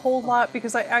through a whole lot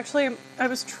because I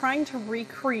was trying to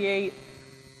recreate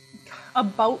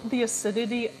about the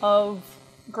acidity of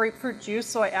grapefruit juice,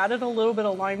 so I added a little bit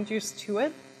of lime juice to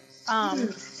it.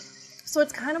 So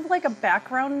it's kind of like a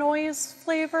background noise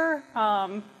flavor,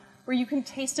 where you can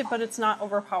taste it, but it's not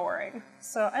overpowering.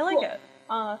 So I like it.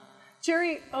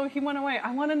 Jerry, he went away.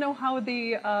 I want to know how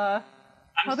the I'm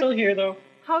still here though.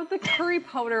 How'd the curry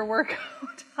powder work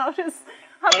out? How does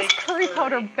curry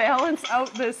powder balance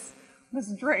out this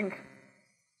drink?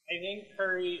 I think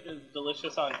curry is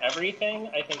delicious on everything.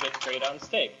 I think it's great on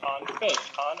steak, on fish,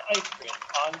 on ice cream,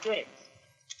 on drinks.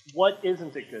 What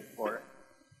isn't it good for?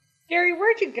 Gary,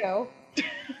 where'd you go?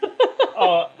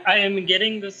 I'm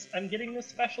getting this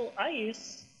special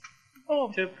ice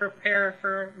to prepare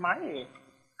for my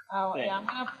Oh, thing. yeah, I'm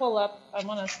going to pull up. I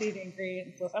want to see the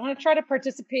ingredients list. I'm going to try to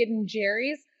participate in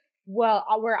Jerry's,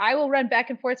 where I will run back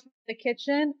and forth to the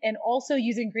kitchen and also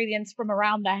use ingredients from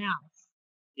around the house.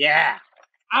 Yeah.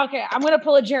 Okay, I'm going to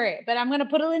pull a Jerry, but I'm going to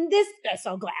put it in this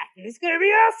special glass. It's going to be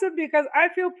awesome because I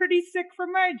feel pretty sick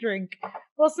from my drink.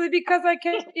 Mostly because I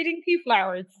kept eating pea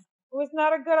flowers. It was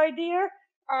not a good idea.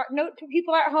 Note to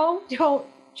people at home, don't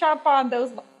chomp on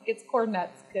those. It's corn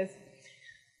nuts because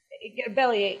you get a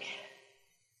bellyache.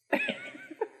 I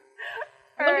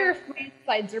wonder if my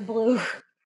sides are blue.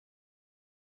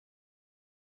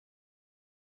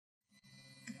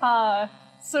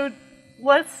 So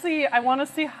let's see. I want to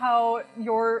see how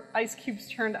your ice cubes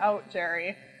turned out,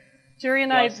 Jerry. Jerry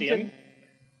and I did.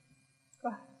 Go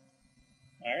ahead.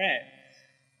 All right.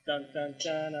 Dun dun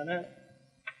dun dun dun.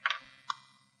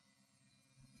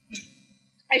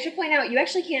 I should point out, you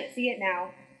actually can't see it now,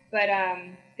 but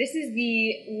this is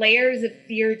the Layers of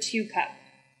Fear 2 cup.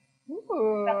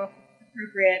 Ooh. That's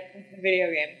appropriate for the video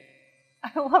game.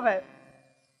 I love it.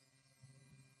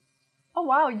 Oh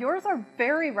wow, yours are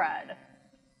very red.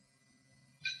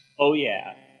 Oh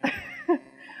yeah. All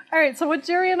right, so what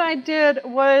Jerry and I did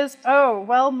was,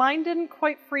 mine didn't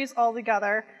quite freeze all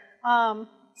together.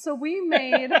 So we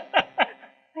made,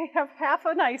 I have half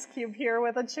an ice cube here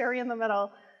with a cherry in the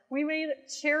middle. We made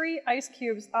cherry ice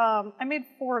cubes. I made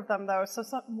 4 of them though, so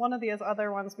one of these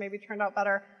other ones maybe turned out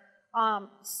better.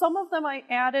 Some of them I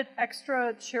added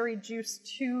extra cherry juice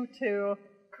to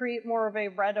create more of a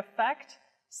red effect.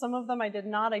 Some of them I did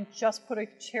not. I just put a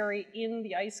cherry in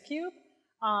the ice cube.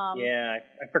 Yeah,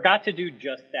 I forgot to do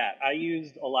just that. I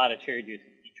used a lot of cherry juice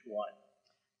in each one.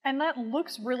 And that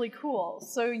looks really cool.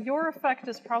 So your effect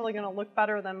is probably going to look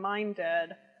better than mine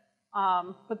did.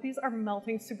 But these are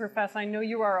melting super fast. I know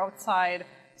you are outside,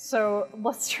 so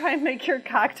let's try and make your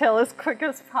cocktail as quick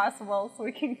as possible so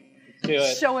we can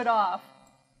show it off.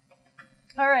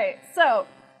 All right, so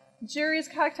Jerry's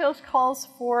cocktail calls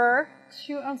for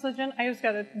 2 ounces of gin. I just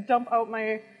got to dump out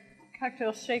my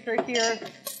cocktail shaker here.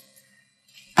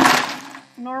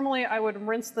 Normally I would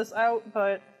rinse this out,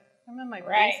 but I'm in my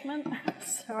basement,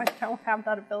 so I don't have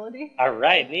that ability. All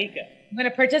right, Nika. I'm going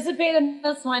to participate in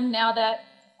this one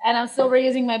and I'm still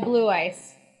using my blue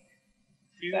ice.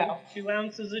 2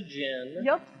 ounces of gin.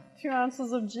 Yep, 2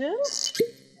 ounces of gin.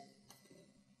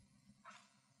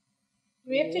 Do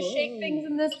we have to shake things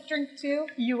in this drink too?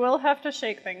 You will have to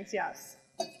shake things, yes.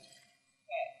 Okay.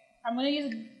 I'm going to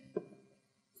use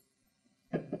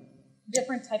a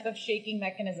different type of shaking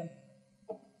mechanism.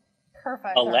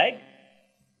 Perfect. A leg?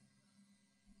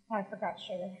 Oh, I forgot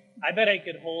sugar. I bet I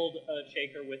could hold a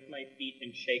shaker with my feet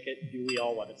and shake it. Do we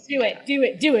all want to see Do that? it.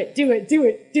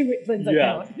 Lynn's like,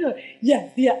 Yeah. no.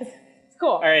 Yes. It's cool.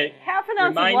 All right. Half an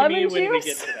ounce of Remind lemon me juice. when we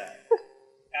get to that.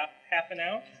 Half an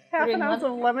ounce? Half We're an doing ounce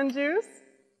of lemon juice.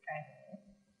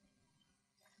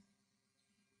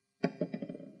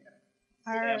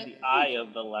 Have the eye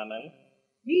of the lemon.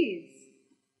 These.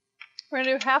 We're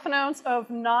gonna do half an ounce of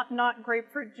not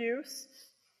grapefruit juice.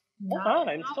 Hold on,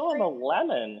 I'm still on the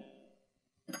lemon.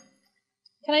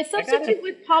 Can I substitute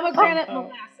with pomegranate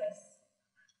molasses?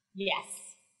 Yes.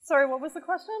 Sorry, what was the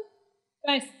question?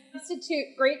 Can I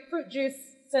substitute grapefruit juice,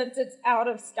 since it's out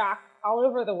of stock all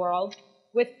over the world,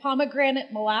 with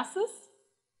pomegranate molasses?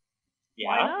 Yeah.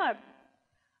 Why not?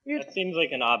 That seems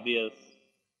like an obvious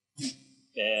fit.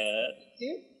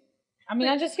 I mean,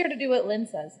 I'm just here to do what Lynn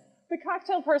says. The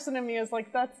cocktail person in me is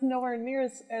like, that's nowhere near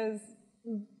as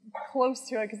close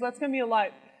to it, because that's going to be a lot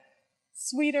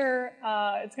sweeter.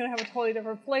 It's going to have a totally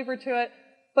different flavor to it.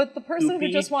 But the person who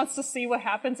just wants to see what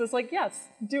happens is like, yes,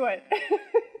 do it.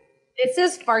 This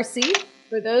is Farsi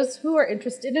for those who are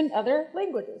interested in other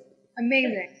languages.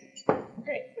 Amazing.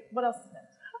 Great. What else is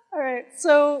next? All right,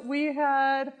 so we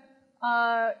had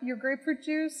your grapefruit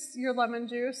juice, your lemon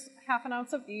juice, half an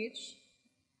ounce of each.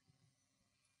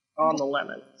 On the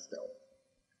lemon,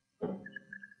 still.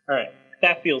 Alright,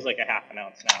 that feels like a half an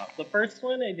ounce now. The first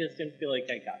one, I just didn't feel like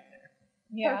I got there.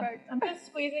 Yeah. Perfect. I'm just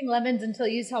squeezing lemons until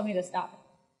you tell me to stop.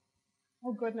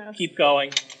 Oh, goodness. Keep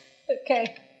going. Okay.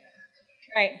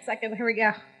 All right, second, here we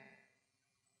go.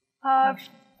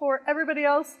 For everybody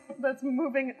else that's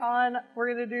moving on,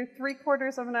 we're going to do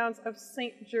 3/4 of an ounce of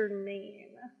Saint Germain.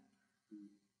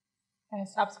 Can I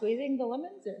stop squeezing the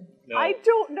lemons? Or? No, I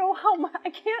don't know how much, I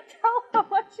can't tell how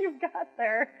much you've got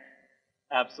there.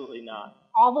 absolutely not.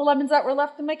 All the lemons that were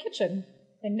left in my kitchen.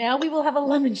 And now we will have a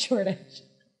lemon shortage.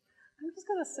 I'm just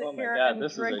going to sit Oh my here god, and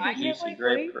this is drink. a juicy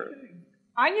grapefruit.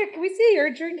 Anya, can we see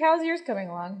your drink? How's yours coming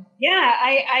along? Yeah,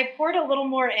 I poured a little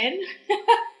more in.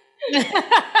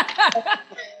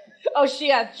 Oh,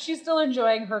 she's still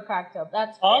enjoying her cocktail.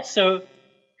 That's fair. Also,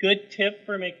 good tip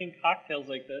for making cocktails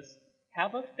like this,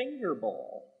 have a finger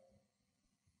bowl.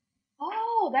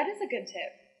 Oh, that is a good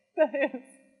tip. That is.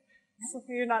 So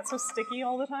you're not so sticky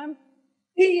all the time?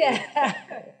 Yeah.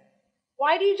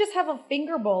 Why do you just have a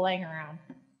finger bowl laying around?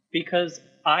 Because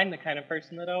I'm the kind of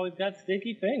person that always got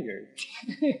sticky fingers.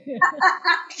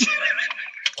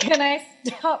 Can I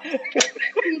stop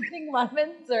using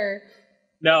lemons or?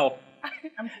 No.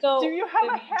 I'm still. Do you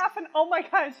have a half an? Oh my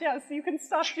gosh, yes, you can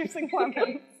stop juicing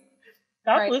lemons.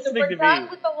 Stop Right, listening so we're to done me.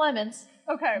 with the lemons.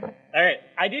 Okay, All right,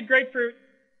 I did grapefruit.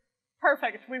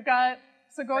 perfect. We've got,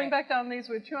 so going back down these,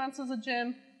 we have 2 ounces of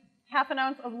gin, half an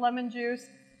ounce of lemon juice,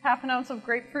 half an ounce of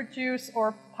grapefruit juice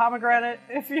or pomegranate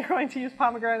if you're going to use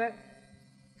pomegranate,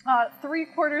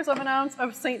 3/4 of an ounce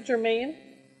of Saint Germain.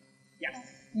 Yes.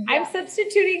 I'm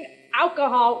substituting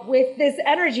alcohol with this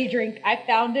energy drink I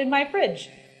found in my fridge.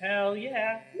 Hell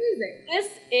yeah. Amazing. This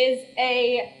is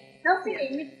a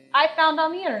thing I found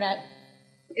on the internet.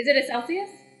 Is it a Celsius?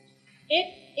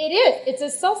 It is. It's a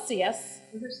Celsius.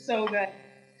 Those are so good.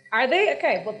 Are they?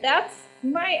 Okay, well that's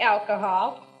my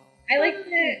alcohol. I like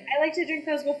to drink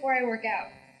those before I work out.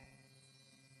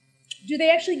 Do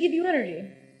they actually give you energy?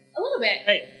 A little bit.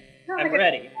 Hey, I'm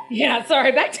ready. Yeah,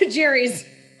 sorry, back to Jerry's.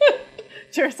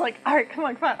 Jerry's like, all right, come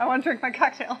on, I want to drink my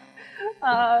cocktail.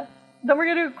 Then we're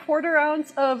going to do 1/4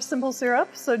 ounce of simple syrup,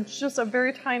 so just a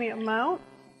very tiny amount.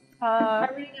 I'm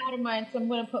running out of mine, so I'm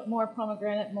going to put more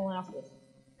pomegranate molasses.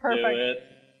 Perfect. Do it.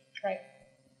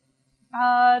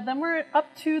 Right. Then we're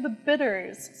up to the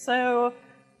bitters. So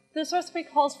this recipe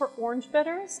calls for orange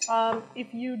bitters.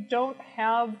 If you don't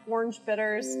have orange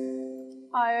bitters,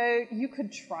 you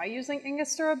could try using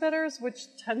Angostura bitters, which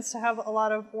tends to have a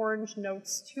lot of orange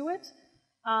notes to it.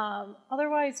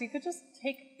 Otherwise, you could just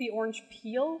take the orange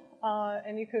peel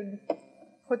and you could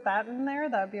put that in there.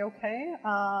 That would be okay.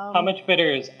 How much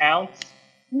bitter is ounce?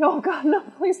 No, God, no,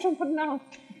 please don't put an ounce.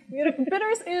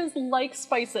 Bitters is like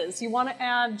spices. You want to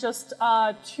add just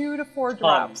 2 to 4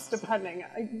 drops, depending.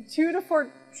 2 to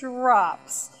 4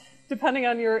 drops, depending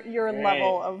on your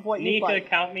level of what you like. Nika,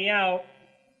 count me out.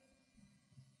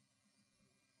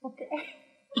 Okay.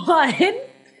 1,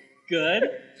 Good.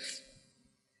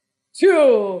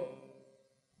 2,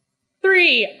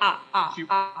 3.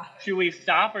 Should we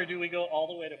stop or do we go all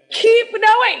the way to 4? Keep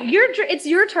going. It's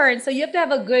your turn, so you have to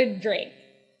have a good drink.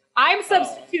 I'm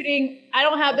substituting. I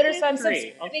don't have bitters, so I'm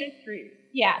substituting. I'll take 3.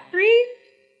 Yeah, 3.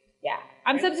 Yeah,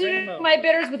 I'm Right, substituting rainbow. my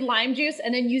bitters with lime juice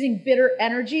and then using bitter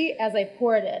energy as I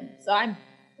pour it in. So I'm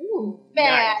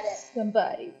mad at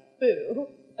somebody. Boo.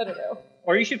 I don't know.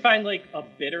 Or you should find like a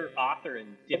bitter author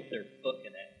and dip their book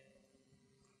in it.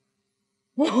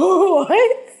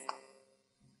 What?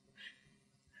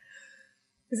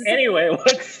 Anyway,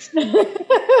 what's... All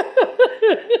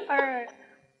right.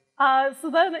 So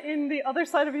then in the other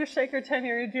side of your shaker tin,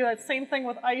 you're going to do that same thing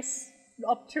with ice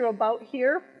up to about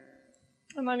here.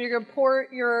 And then you're going to pour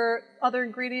your other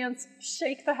ingredients,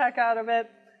 shake the heck out of it.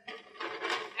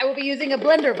 I will be using a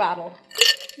blender bottle.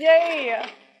 Yay!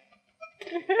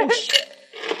 Oh, shit.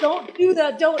 Don't do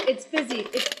that. Don't. It's fizzy.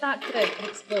 It's not good. It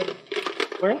exploded.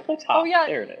 We're at the top. Oh yeah,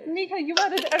 There it is. Nika, you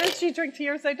added energy drink to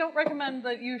yours. I don't recommend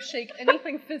that you shake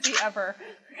anything fizzy ever.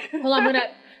 Well, I'm gonna.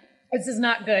 This is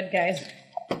not good, guys.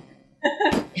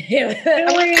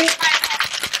 Really?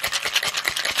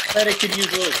 Bet it could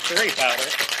use a little curry powder.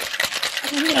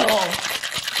 No.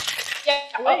 Yeah.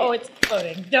 Oh, it's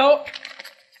exploding. Don't.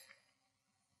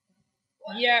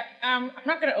 Yeah. I'm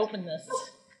not gonna open this.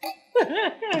 Is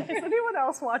anyone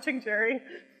else watching Jerry?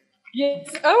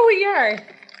 Yes. Oh, we are.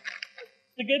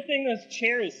 The good thing this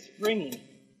chair is springy.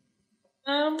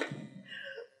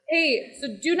 Hey, so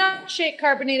do not shake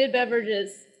carbonated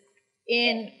beverages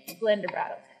in blender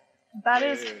bottles. That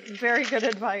is very good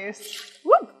advice.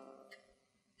 Woo!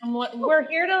 I'm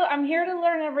here to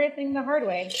learn everything the hard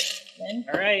way. Lynn.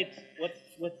 All right,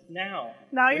 what's now?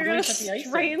 Now What you're do we going to put the ice in?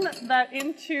 strain that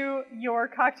into your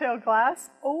cocktail glass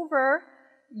over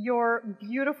your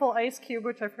beautiful ice cube,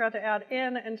 which I forgot to add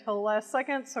in until the last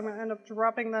second, so I'm going to end up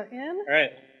dropping that in. All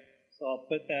right, so I'll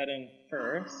put that in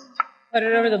first. Put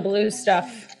it over the blue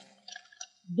stuff.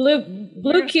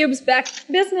 Blue cubes back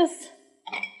to business.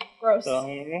 Gross. So,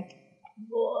 You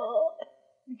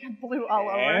got blue all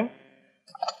over. okay.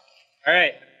 All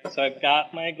right, so I've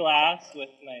got my glass with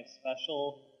my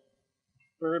special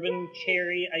bourbon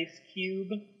cherry ice cube.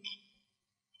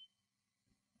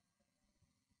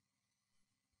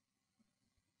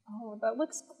 Oh, that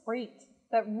looks great.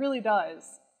 That really does.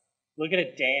 Look at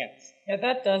it dance. Yeah,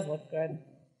 that does look good.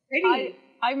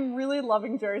 I'm really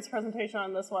loving Jerry's presentation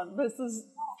on this one. This is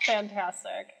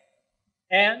fantastic.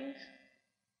 And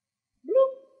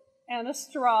And a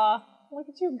straw. Look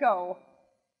at you go.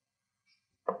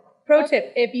 Pro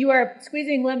tip, if you are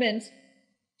squeezing lemons,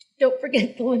 don't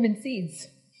forget the lemon seeds.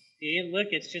 see, look,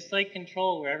 it's just like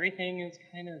Control, where everything is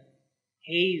kind of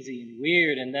hazy and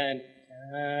weird, and then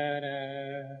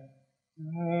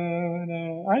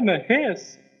I'm a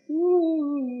hiss.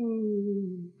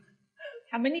 Ooh.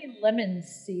 How many lemon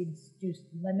seeds do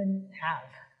lemons have?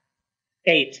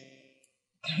 8.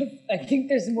 I think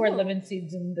there's more lemon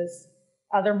seeds in this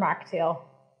other mocktail.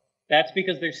 That's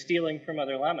because they're stealing from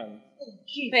other lemons.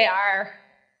 They are.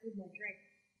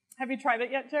 Have you tried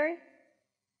it yet, Jerry?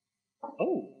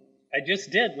 Oh, I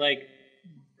just did, like,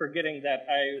 forgetting that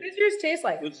What does yours taste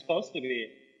like? was supposed to be.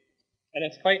 And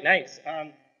it's quite nice.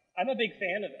 I'm a big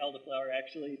fan of elderflower,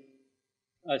 actually,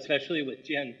 especially with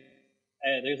gin.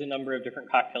 There's a number of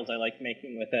different cocktails I like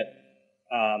making with it.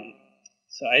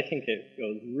 So I think it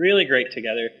goes really great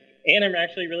together. And I'm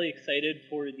actually really excited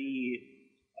for the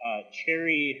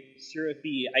cherry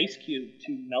syrupy ice cube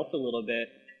to melt a little bit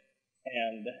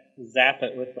and zap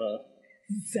it with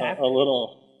a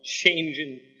little change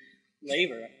in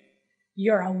flavor.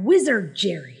 You're a wizard,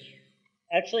 Jerry.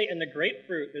 Actually, and the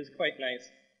grapefruit is quite nice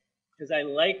because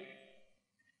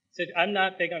so I'm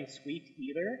not big on sweet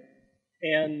either.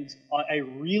 And I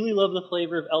really love the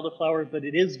flavor of elderflower, but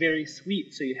it is very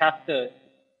sweet, so you have to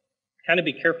kind of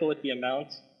be careful with the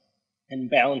amount and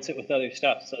balance it with other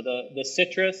stuff. So the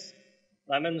citrus,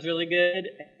 lemon's really good,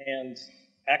 and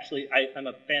actually I'm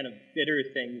a fan of bitter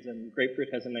things, and grapefruit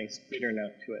has a nice bitter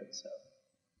note to it. So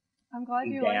I'm glad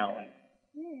you down. like it.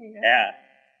 Yay. Yeah.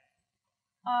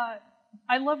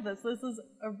 I love this. This is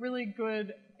a really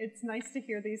good, it's nice to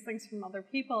hear these things from other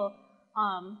people.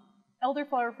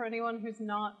 Elderflower, for anyone who's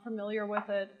not familiar with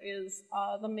it, is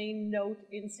the main note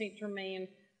in Saint Germain.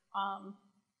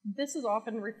 This is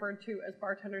often referred to as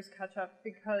bartender's ketchup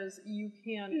because you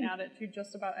can add it to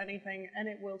just about anything and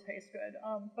it will taste good.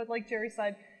 But like Jerry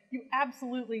said, you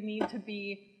absolutely need to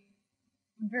be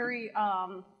very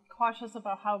cautious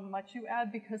about how much you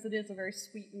add because it is a very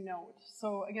sweet note.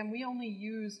 So again, we only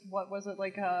used, what was it,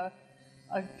 like a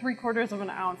 3/4 of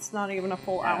an ounce, not even a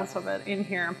full ounce of it in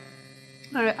here.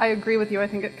 I agree with you. I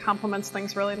think it complements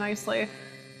things really nicely.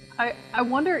 I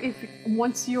wonder if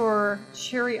once your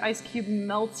cherry ice cube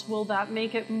melts, will that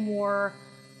make it more,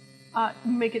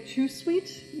 make it too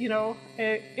sweet? You know,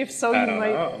 if so,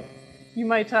 you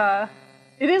might.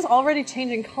 It is already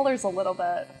changing colors a little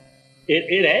bit.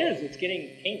 It is. It's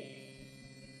getting pink.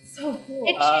 So cool.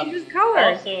 It changes color.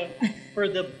 Also, for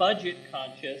the budget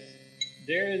conscious,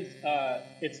 there's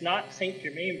it's not Saint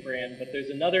Germain brand, but there's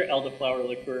another elderflower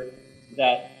liqueur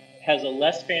that has a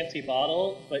less fancy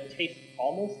bottle, but tastes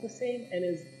almost the same and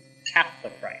is half the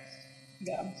price.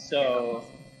 Yeah. So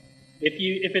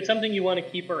if it's something you want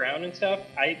to keep around and stuff,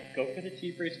 I go for the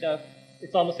cheaper stuff.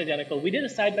 It's almost identical. We did a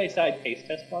side-by-side taste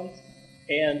test once,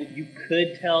 and you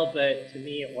could tell, but to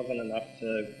me it wasn't enough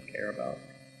to care about.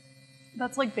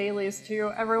 That's like Bailey's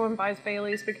too. Everyone buys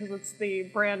Bailey's because it's the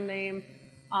brand name.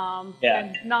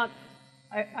 And not,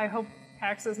 I hope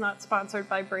PAX is not sponsored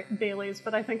by Bailey's,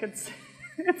 but I think it's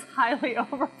it's highly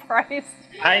overpriced.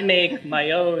 I make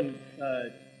my own,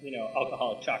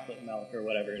 alcoholic chocolate milk or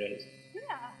whatever it is.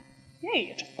 Yeah.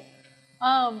 Yay.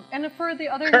 And for the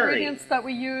other ingredients that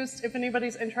we used, if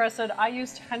anybody's interested, I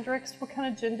used Hendrick's. What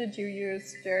kind of gin did you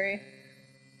use, Jerry?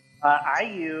 I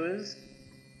used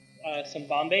some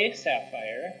Bombay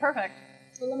Sapphire. Perfect.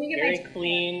 So let me get very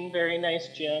clean, very nice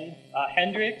gin.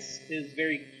 Hendrick's is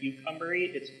very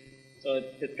cucumbery.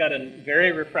 It's got a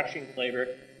very refreshing flavor.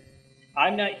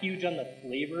 I'm not huge on the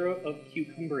flavor of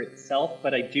cucumber itself,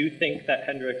 but I do think that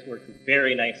Hendrick's works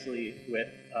very nicely with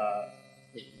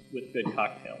good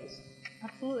cocktails.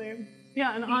 Absolutely.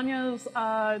 Yeah, and Anya's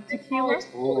tequila.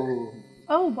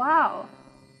 Oh, wow.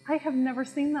 I have never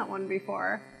seen that one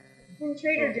before. From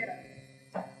Trader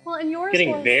Joe's. Well, and yours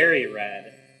getting very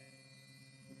red.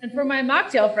 And for my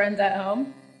mocktail friends at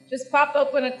home, just pop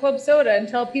open a club soda and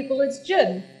tell people it's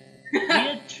gin. We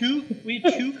had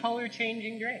two color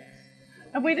changing drinks.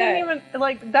 And we didn't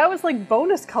even, that was like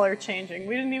bonus color changing.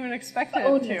 We didn't even expect it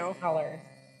to. Colors.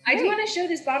 I do want to show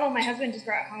this bottle my husband just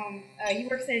brought home. He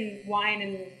works in wine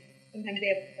and sometimes they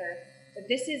have liquor. But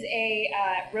this is a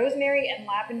rosemary and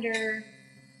lavender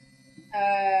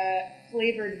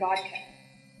flavored vodka.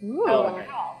 Ooh. Oh,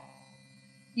 wow.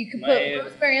 You could put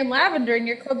rosemary and lavender in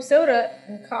your club soda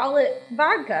and call it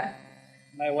vodka.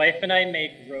 My wife and I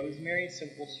make rosemary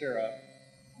simple syrup.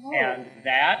 And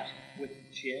that with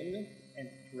gin and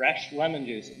fresh lemon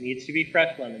juice. It needs to be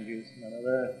fresh lemon juice, none of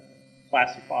the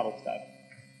plastic bottle stuff.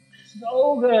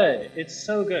 So good. It's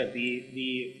so good.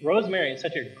 The rosemary is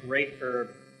such a great herb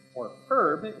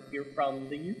if you're from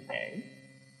the UK.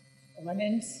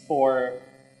 Lemons. I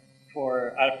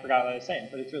forgot what I was saying,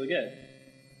 but it's really good.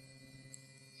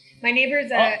 My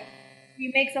neighbor's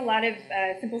she makes a lot of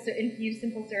infused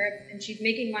simple syrups, and she's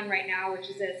making one right now, which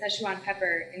is a Szechuan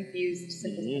pepper infused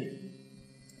simple syrup.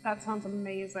 That sounds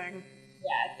amazing.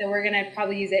 Yeah, so we're gonna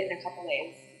probably use it in a couple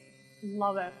days.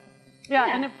 Love it.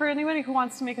 Yeah, and for anybody who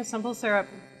wants to make a simple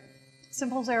syrups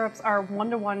are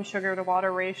 1-to-1 sugar to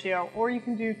water ratio, or you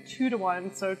can do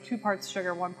 2-to-1, so 2 parts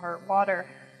sugar, 1 part water,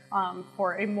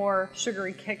 for a more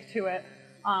sugary kick to it.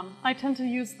 I tend to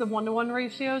use the 1-to-1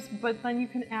 ratios, but then you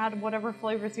can add whatever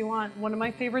flavors you want. One of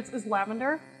my favorites is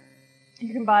lavender.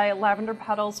 You can buy lavender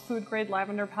petals, food grade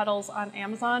lavender petals on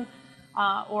Amazon,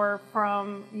 or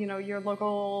from your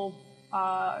local,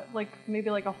 maybe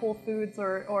like a Whole Foods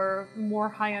or more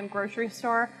high-end grocery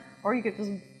store, or you could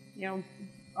just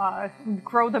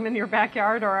grow them in your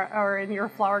backyard or in your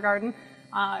flower garden,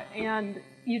 and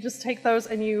you just take those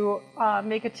and you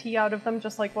make a tea out of them,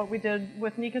 just like what we did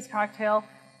with Nika's cocktail,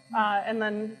 and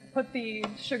then put the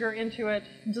sugar into it,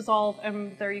 dissolve,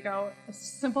 and there you go.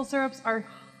 Simple syrups are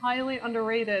highly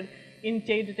underrated in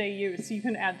day-to-day use. You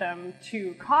can add them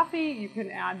to coffee, you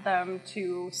can add them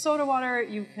to soda water,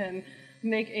 you can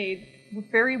make a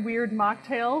very weird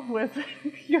mocktail with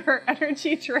your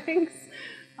energy drinks.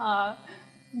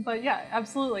 But yeah,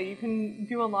 absolutely, you can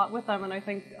do a lot with them, and I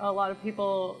think a lot of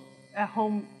people at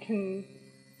home can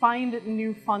find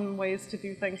new fun ways to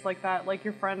do things like that, like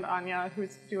your friend Anya,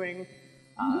 who's doing,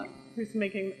 who's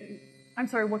making, I'm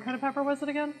sorry, what kind of pepper was it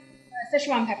again?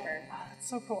 Szechuan pepper. That's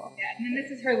so cool. Yeah, and then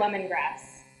this is her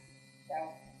lemongrass.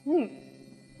 So.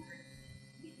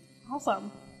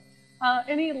 Awesome.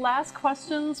 Any last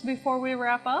questions before we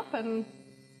wrap up and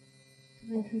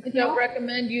I don't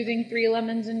recommend using 3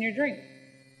 lemons in your drink.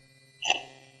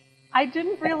 I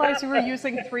didn't realize you were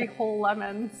using 3 whole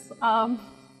lemons. I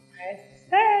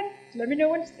said, let me know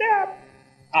when to stop.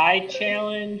 I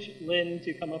challenge Lynn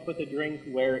to come up with a drink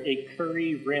where a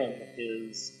curry rim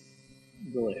is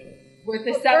delicious. With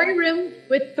the curry rim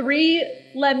with 3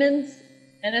 lemons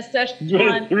and a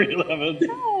Szechuan. 3 lemons.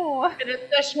 No. And a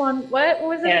Szechuan, what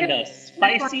was it? And a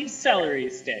spicy celery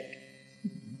stick.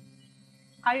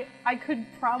 I could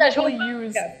probably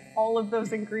use all of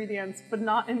those ingredients, but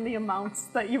not in the amounts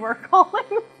that you are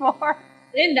calling for.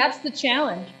 And that's the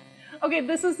challenge. Okay,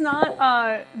 this is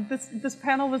not, this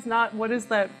panel was not, what is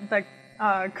that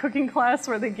cooking class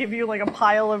where they give you like a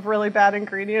pile of really bad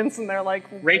ingredients and they're like...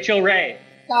 Rachel Ray.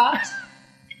 Stop.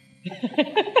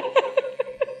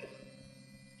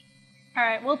 All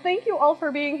right, well, thank you all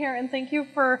for being here, and thank you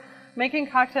for making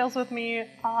cocktails with me.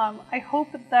 I hope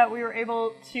that we were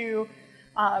able to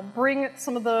bring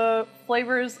some of the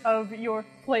flavors of your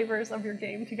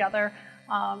game together,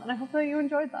 and I hope that you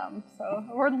enjoyed them,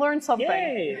 or learned something.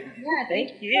 Yay! Yeah,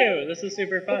 thank you. This is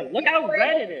super fun. Look how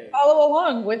red it is. Follow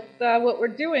along with what we're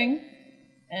doing,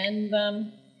 and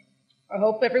I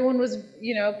hope everyone was,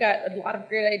 got a lot of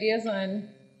great ideas on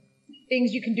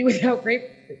things you can do without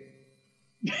grapefruit.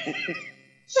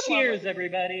 Cheers,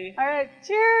 everybody. All right,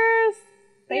 cheers.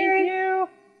 Thank Cheers. you.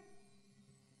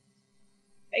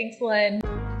 Thanks, Lynn.